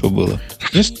 Что было?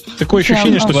 Есть такое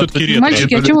ощущение, что все-таки ретро.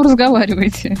 Мальчики, о чем вы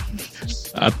разговариваете?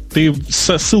 А ты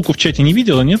ссылку в чате не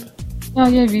видела, нет? Да,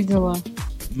 я видела.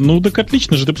 Ну, так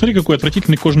отлично же. Ты посмотри, какой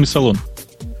отвратительный кожаный салон.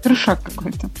 Трешак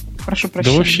какой-то. Прошу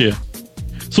прощения. Да вообще.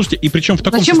 Слушайте, и причем в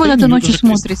таком зачем вы на это ночью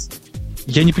смотрите?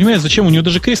 Я не понимаю, зачем у нее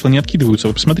даже кресла не откидываются.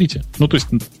 Вы посмотрите. Ну, то есть,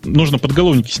 нужно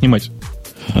подголовники снимать.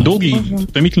 Долгий,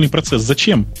 утомительный процесс.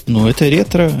 Зачем? Ну, это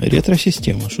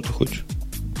ретро-система. Что ты хочешь?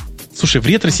 Слушай, в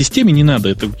ретро-системе не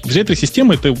надо. В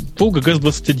ретро-системе это Волга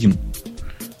ГАЗ-21.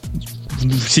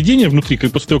 Сиденья внутри,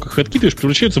 после того, как их откидываешь,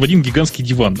 превращаются в один гигантский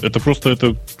диван. Это просто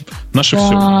наше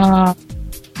все.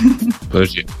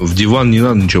 Подожди, в диван не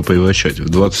надо ничего превращать.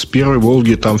 В 21-й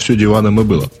Волге там все диваном и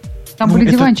было. Там были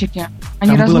диванчики.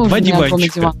 Они там было два разложены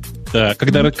диванчика. Да,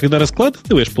 когда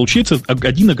раскладываешь, получается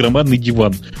один огромадный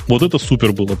диван. Вот это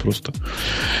супер было просто.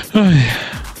 Ой.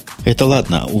 Это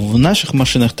ладно. В наших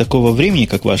машинах такого времени,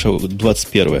 как ваша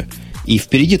 21-я, и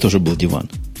впереди тоже был диван.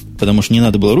 Потому что не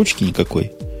надо было ручки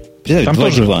никакой. Там два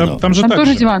тоже, дивана. Там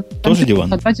тоже диван. Тоже диван?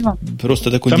 Два дивана.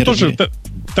 Просто такой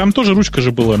там тоже ручка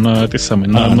же была на этой самой,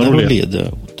 на руле,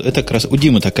 да. Это как раз у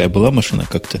Димы такая была машина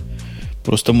как-то.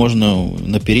 Просто можно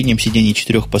на переднем сиденье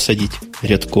 4 посадить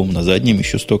рядком, на заднем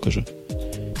еще столько же.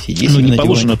 Сиди ну, не на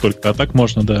положено диване. только, а так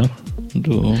можно, да.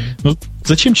 Да. Ну,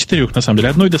 зачем 4, на самом деле?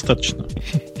 Одной достаточно.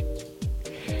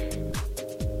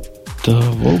 Да,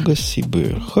 Волга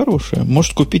Сибирь. Хорошая.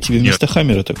 Может купить тебе вместо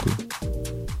Хаммера такую.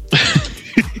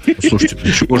 Слушайте,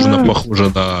 ничего же она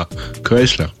похожа на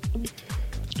Крайслер.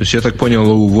 То есть, я так понял,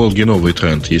 у Волги новый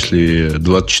тренд. Если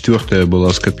 24-я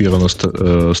была скопирована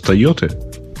с Тойоты,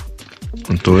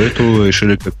 то эту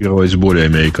решили копировать с более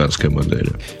американской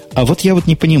моделью. А вот я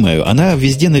не понимаю. Она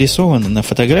везде нарисована на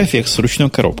фотографиях с ручной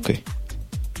коробкой.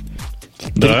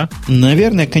 Да.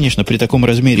 Наверное, конечно, при таком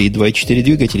размере и 2.4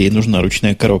 двигателя ей нужна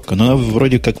ручная коробка. Но она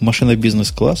вроде как машина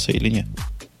бизнес-класса или нет?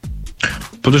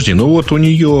 Подожди, ну вот у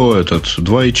нее этот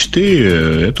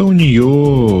 2.4, это у нее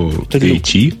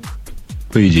AT,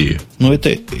 по идее. Ну, это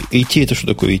AT, это что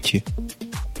такое AT?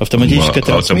 Автоматическая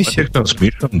трансмиссия?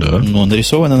 Трансмиссия, да. Но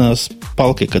нарисована она с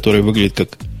палкой, которая выглядит как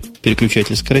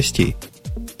переключатель скоростей.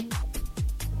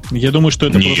 Я думаю, что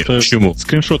это просто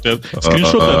скриншоты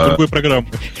от другой программы.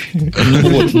 Ну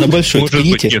вот, на большой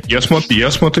ткните. Нет,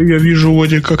 я смотрю, я вижу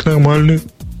вроде как нормальный.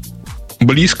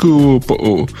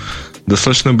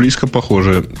 Достаточно близко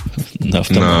похоже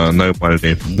на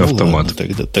нормальный автомат.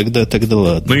 Ладно, тогда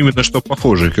ладно. Ну, именно что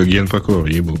похоже, как генпрокурор,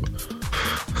 ей-богу.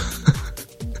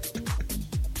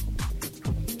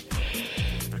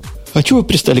 А чего вы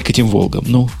пристали к этим Волгам?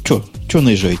 Ну, что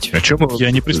наезжаете?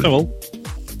 Я не приставал.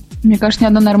 Мне кажется, ни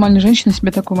одна нормальная женщина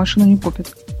себе такую машину не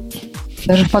купит.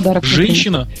 Даже в подарок.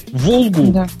 Женщина?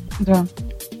 Волгу? Да.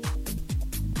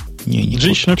 Не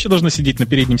Женщина вообще должна сидеть на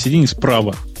переднем сиденье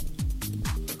справа.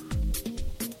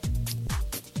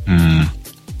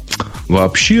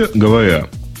 Вообще говоря,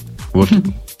 вот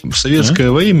в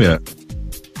советское время,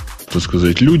 так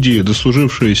сказать, люди,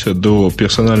 дослужившиеся до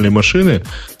персональной машины,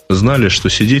 знали, что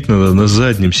сидеть надо на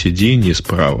заднем сиденье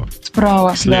справа.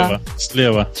 Слева.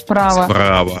 Справа,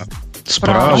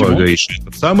 говоришь,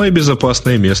 это самое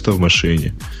безопасное место в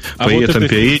машине. При этом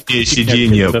переднее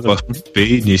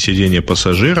сиденье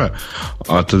пассажира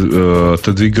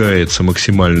отодвигается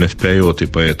максимально вперед, и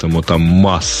поэтому там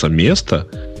масса места.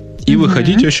 И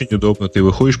выходить очень удобно. Ты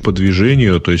выходишь по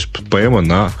движению, то есть прямо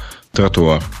на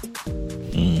тротуар.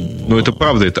 Но это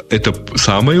правда, это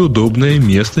самое удобное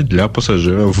место для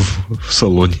пассажиров в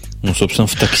салоне. Ну, собственно,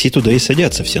 в такси туда и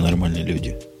садятся все нормальные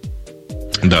люди.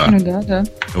 Да.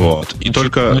 Вот. И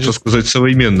только, так сказать,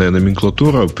 современная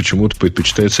номенклатура почему-то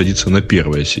предпочитает садиться на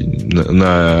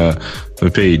на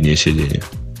переднее сиденье.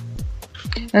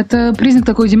 Это признак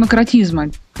такого демократизма.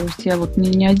 То есть я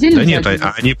не отдельно... Да нет,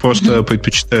 они просто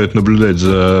предпочитают наблюдать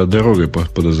за дорогой,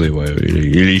 подозреваю.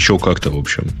 Или еще как-то, в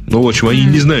общем. Ну, в общем, они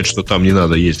не знают, что там не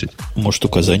надо ездить. Может,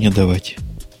 указания давать.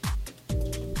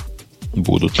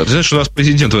 Будут. А ты знаешь, у нас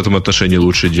президент в этом отношении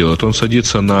лучше делает. Он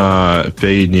садится на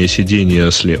переднее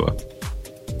сиденье слева.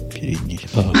 Переднее.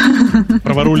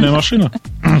 Праворульная машина?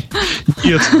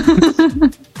 Нет.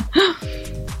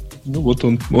 Ну вот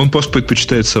он просто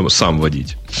предпочитает сам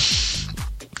водить.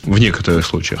 В некоторых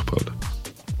случаях, правда.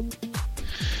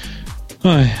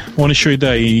 Ой, он еще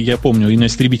и я помню, и на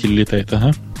истребителе летает,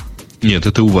 ага. Нет,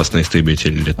 это у вас на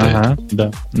истребителе летает. Ага,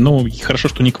 да. Ну, хорошо,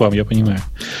 что не к вам, я понимаю.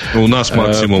 У нас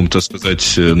максимум, так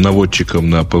сказать, наводчиком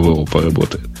на ПВО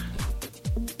поработает.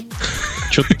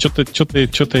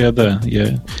 Что-то я.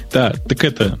 Да, так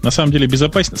это, на самом деле,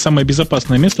 самое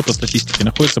безопасное место по статистике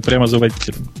находится прямо за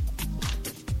водителем.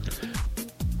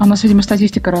 А у нас, видимо,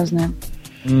 статистика разная.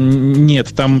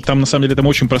 Нет, там на самом деле там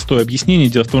очень простое объяснение.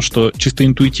 Дело в том, что чисто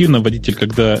интуитивно водитель,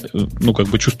 когда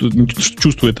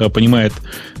чувствует, понимает,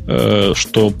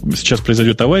 что сейчас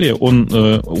произойдет авария, он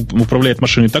управляет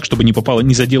машиной так, чтобы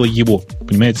не задело его,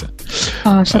 понимаете?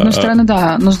 С одной стороны,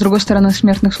 да, но с другой стороны,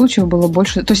 смертных случаев было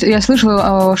больше. То есть я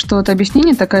слышала, что это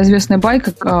объяснение, такая известная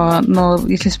байка, но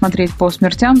если смотреть по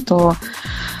смертям, то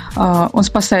он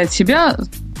спасает себя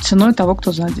ценой того,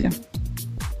 кто сзади.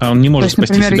 А он не может есть,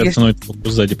 например, спасти себя ценой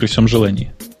сзади при всем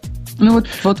желании. Ну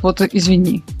вот,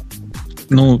 извини.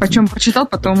 Ну, Причем прочитал,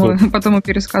 потом и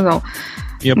пересказал.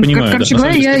 Я понимаю. Короче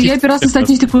говоря, я опирался на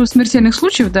статистику смертельных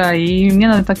случаев, да, и мне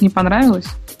она так не понравилась.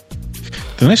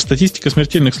 Ты знаешь, статистика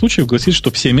смертельных случаев гласит,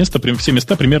 что все места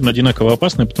примерно одинаково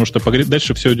опасны, потому что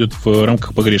дальше все идет в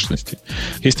рамках погрешности.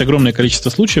 Есть огромное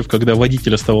количество случаев, когда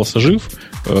водитель оставался жив,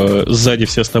 сзади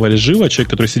все оставались живы, а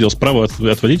человек, который сидел справа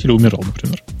от водителя, умирал,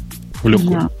 например. В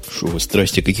легкую. Что вы,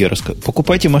 страсти какие рассказываете.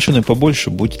 Покупайте машины побольше,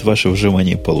 будет ваше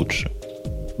вживание получше.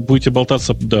 Будете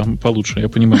болтаться, да, получше, я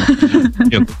понимаю.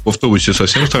 Нет, в автобусе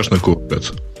совсем страшно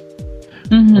купаться.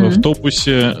 В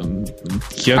автобусе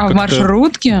я в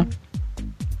маршрутке?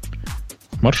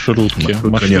 Маршрутки.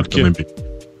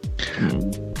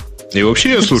 И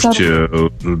вообще, слушайте,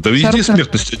 да везде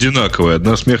смертность одинаковая.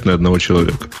 Одна смерть на одного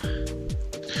человека.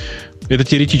 Это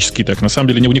теоретически так. На самом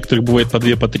деле у некоторых бывает по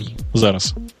 2, по 3 за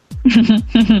раз.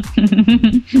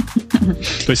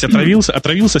 То есть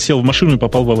отравился, сел в машину и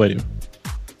попал в аварию.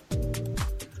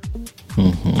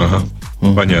 Ага,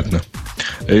 понятно.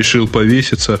 Решил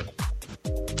повеситься.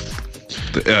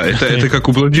 Это как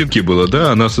у блондинки было,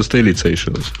 да? Она со стрелицей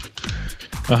решилась.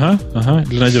 Ага,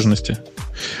 для надежности.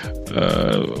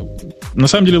 На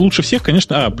самом деле лучше всех,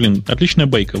 конечно... отличная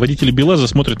байка. Водители БелАЗа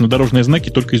смотрят на дорожные знаки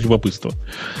только из любопытства.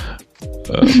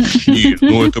 Нет,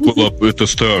 это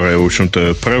старое, в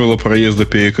общем-то, правило проезда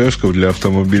перекрестков для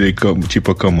автомобилей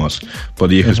типа КАМАЗ.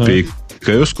 Подъехать к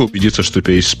перекрестку, убедиться, что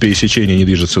с пересечения не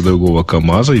движется другого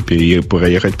КАМАЗа и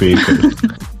проехать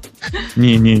перекресток.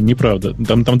 Неправда.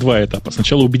 Там 2 этапа.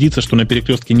 Сначала убедиться, что на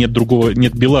перекрестке нет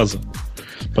БелАЗа.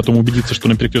 Потом убедиться, что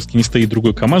на перекрестке не стоит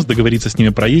другой КАМАЗ, договориться с ними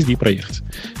о проезде и проехать.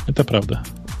 Это правда.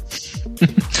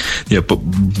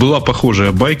 Была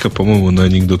похожая байка, по-моему, на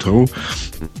анекдот.ру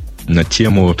на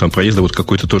тему проезда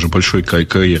какой-то тоже большой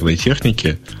карьерной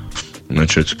техники.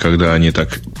 Значит, когда они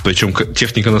так... Причем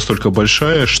техника настолько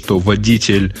большая, что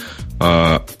водитель,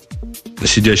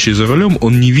 сидящий за рулем,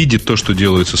 он не видит то, что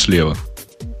делается слева.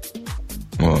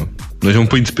 То есть он, в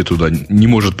принципе, туда не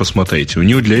может посмотреть. У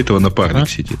него для этого напарник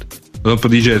сидит. Он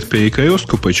подъезжает к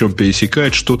перекрестку, причем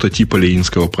пересекает что-то типа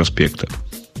Ленинского проспекта.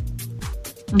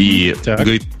 И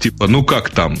говорит, как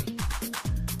там?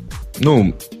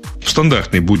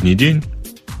 Стандартный будний день.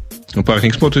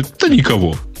 Напарник смотрит, да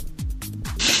никого.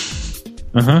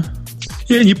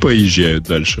 И они поезжают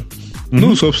дальше.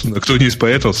 Собственно, кто не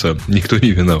спрятался, никто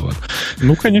не виноват.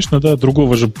 Конечно, да.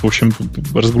 Другого же, в общем,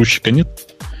 разгрузчика нет.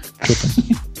 Что там?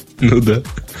 Да.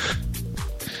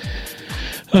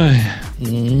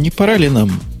 Не пора ли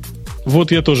нам?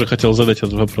 Вот я тоже хотел задать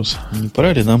этот вопрос. Не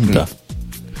пора ли нам? Да.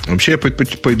 Вообще я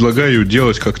предлагаю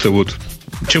делать как-то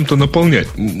чем-то наполнять.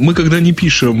 Мы когда не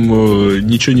пишем,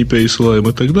 ничего не пересылаем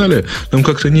и так далее, нам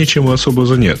как-то нечем особо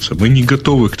заняться. Мы не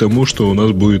готовы к тому, что у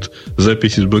нас будет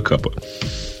запись из бэкапа.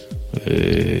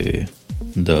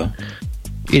 Да.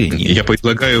 Или нет. Я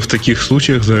предлагаю в таких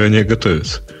случаях заранее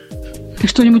готовиться. И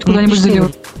что-нибудь куда-нибудь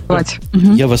заливать.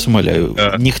 Я вас умоляю,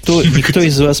 никто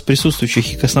из вас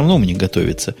присутствующих к основному не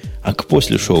готовится, а к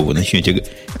после шоу вы начнете...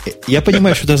 Я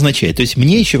понимаю, что это означает. То есть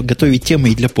мне еще готовить темы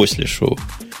и для после шоу.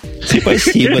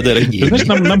 Спасибо, дорогие. Знаешь,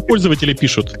 нам пользователи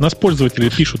пишут. Нас пользователи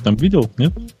пишут, видел?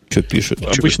 Нет? Что пишут?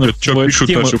 Обычно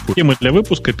темы для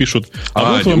выпуска пишут.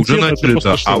 Уже начали,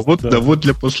 да. Вот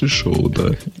для после шоу,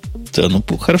 да. Да,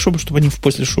 хорошо бы, чтобы они в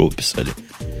после шоу писали.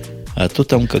 А то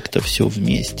там как-то все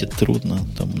вместе трудно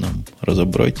там нам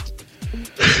разобрать.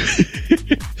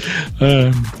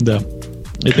 Да.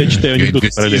 Это я читаю анекдоты.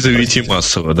 Гостей зовите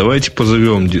массово. Давайте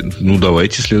позовем. Ну,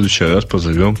 давайте в следующий раз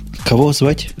позовем. Кого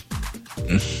звать?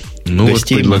 Ну,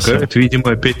 гостей вот предлагает, массово.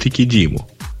 Видимо, опять-таки Диму.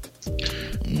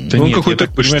 Да он нет, какой-то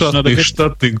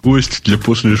штатный гость для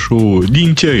после шоу.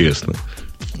 Неинтересно.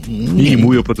 И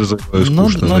ему, я подозреваю,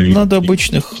 скучно. Надо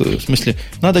обычных, в смысле,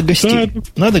 надо гостей. Да,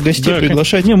 надо гостей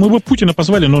приглашать. Не, мы бы Путина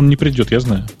позвали, но он не придет, я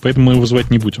знаю. Поэтому мы его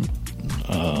звать не будем.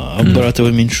 А Братова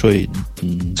меньшой.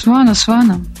 Свана.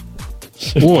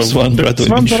 О, Сван Братова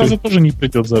Сван, меньшой. зараза, тоже не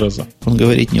придет, зараза. Он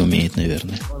говорить не умеет,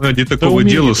 наверное. Ради такого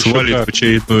умеет, дела еще свалит как. в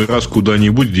очередной раз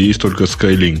куда-нибудь, где есть только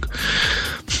Skylink.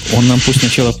 Он нам пусть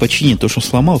сначала починит то, что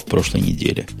сломал в прошлой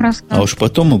неделе. А уж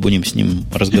потом мы будем с ним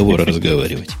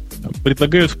разговаривать.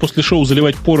 Предлагают после шоу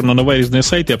заливать порно на вырезанные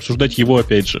сайты и обсуждать его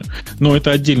опять же. Но это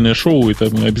отдельное шоу,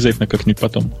 это мы обязательно как-нибудь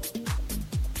потом.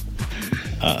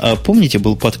 А помните,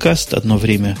 был подкаст одно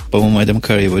время, по-моему, Адам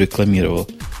Карр его рекламировал.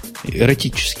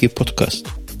 Эротический подкаст.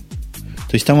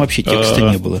 То есть там вообще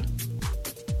текста не было.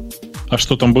 А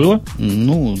что там было?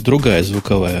 Ну, другая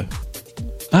звуковая.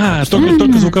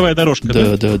 Только звуковая дорожка,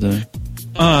 да?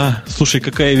 Да. Слушай,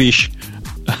 какая вещь.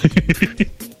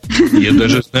 Я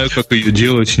даже знаю, как ее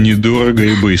делать недорого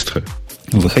и быстро.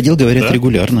 Выходил, говорят,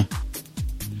 регулярно.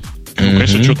 Ну,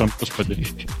 конечно, что там, господи.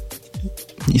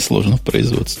 Несложно в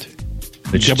производстве.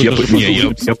 Значит,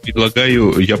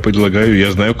 я предлагаю,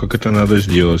 я знаю, как это надо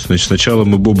сделать. Значит, сначала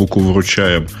мы Бобуку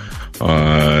вручаем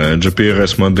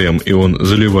GPRS-модем, и он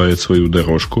заливает свою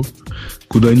дорожку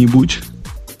куда-нибудь,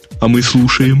 а мы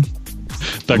слушаем.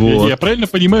 Так, вот. я правильно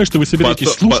понимаю, что вы собираетесь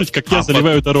слушать, как я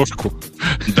заливаю дорожку?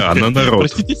 Да, на народ.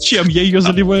 Простите, чем я ее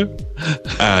заливаю?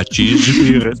 Через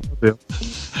GPRS-модем.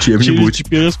 Чем-нибудь.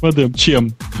 Через GPS-модем.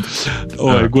 Чем?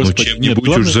 Ой, господи. Чем-нибудь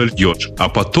уж зальешь. А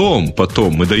потом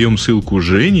мы даем ссылку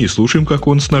Жене и слушаем, как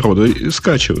он с народа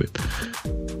скачивает.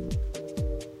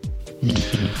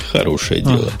 Хорошее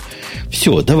дело.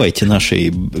 Все, давайте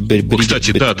наши...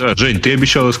 Кстати, да, Жень, ты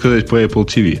обещала сказать про Apple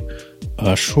TV.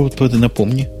 А что,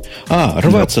 напомни.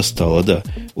 Рваться стало, да.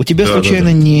 У тебя Да,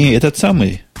 случайно не этот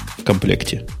самый в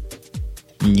комплекте?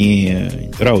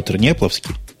 Не раутер, не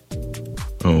Apple'овский?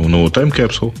 Ну, Time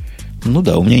Capsule. Ну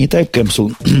да, у меня не Time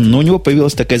Capsule, но у него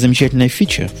появилась такая замечательная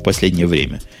фича в последнее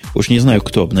время. Уж не знаю,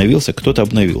 кто обновился, кто-то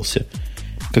обновился.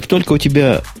 Как только у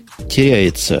тебя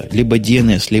теряется либо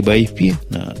DNS, либо IP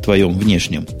на твоем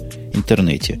внешнем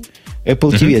интернете,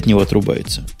 Apple TV от него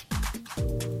отрубается.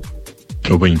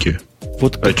 Опаньки.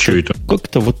 Вот что это?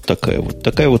 Как-то вот такая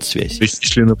вот связь. То есть,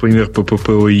 если, например, по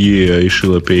PPOE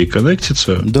решила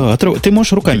переконнектиться... Да, ты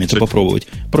можешь руками это попробовать.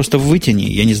 Просто вытяни,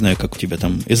 я не знаю, как у тебя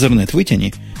там, Ethernet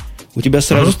вытяни, у тебя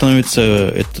сразу становится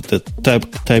этот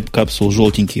Type Capsule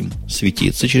желтеньким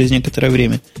светиться через некоторое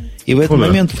время. И в этот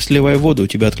момент, сливая воду, у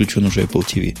тебя отключен уже Apple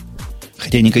TV.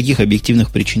 Хотя никаких объективных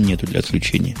причин нету для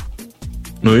отключения.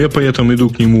 Но я поэтому иду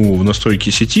к нему в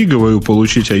настройки сети, говорю,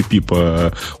 получить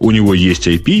IP у него есть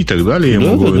IP и так далее. Я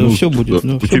ему говорю, все будет.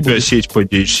 У тебя сеть по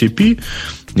DHCP,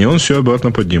 и он все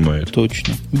обратно поднимает.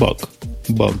 Точно. Баг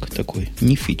такой.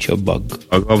 Не фича, баг.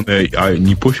 А главное,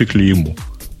 не пофиг ли ему?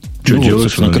 Что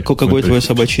делать? Собственно, какое твое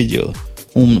собачье дело?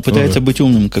 Пытается быть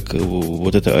умным, как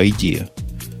вот эта идея.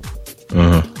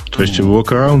 Ага. То есть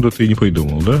workaround ты не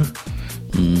придумал, да?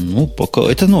 Ну, пока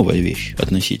это новая вещь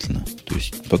относительно. То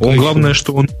есть, пока главное,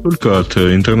 что он не только от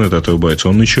интернета отрубается,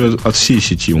 он еще от всей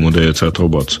сети умудряется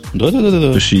отрубаться. Да.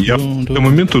 То есть я в этот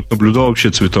момент тут наблюдал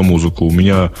вообще цветомузыку. У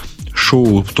меня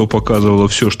шоу то показывало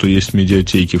все, что есть в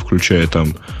медиатеке, включая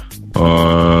там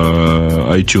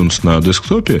iTunes на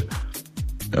десктопе,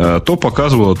 то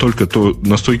показывало только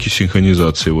настройки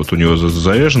синхронизации. Вот у него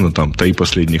заряжено там 3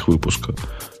 последних выпуска.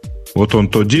 Вот он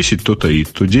то 10, то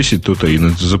таит, то 10, то таит.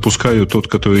 Запускаю тот,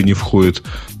 который не входит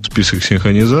в список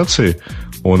синхронизации.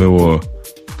 Он его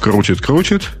крутит.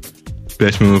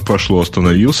 5 минут прошло,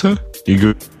 остановился. И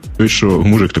говорит, что,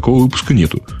 мужик, такого выпуска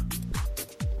нету.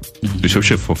 То есть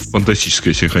вообще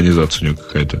фантастическая синхронизация у него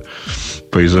какая-то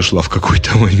произошла в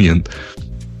какой-то момент.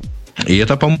 И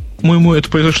это, по-моему, это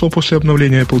произошло после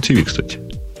обновления Apple TV, кстати.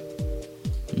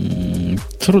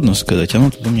 Трудно сказать. Оно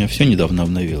тут у меня все недавно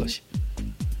обновилось.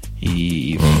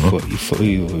 И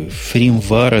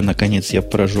фримвара, наконец, я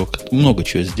прожег. Много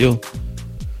чего сделал.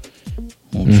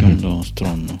 В общем, да,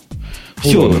 странно.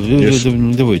 Все,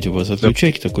 давайте вас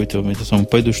отключать.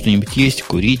 Пойду что-нибудь есть,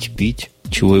 курить, пить.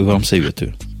 Чего и вам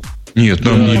советую. Нет,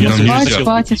 нам нельзя.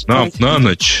 Спать. Нам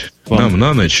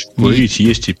на ночь курить,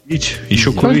 есть и пить.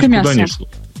 Еще курить куда не шло.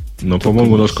 Но,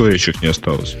 по-моему, у нас курящих не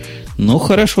осталось. Ну,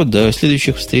 хорошо, до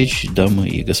следующих встреч, дамы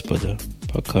и господа.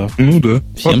 Пока. Ну да.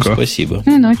 Всем спасибо. И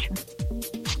ночи.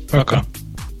 Пока.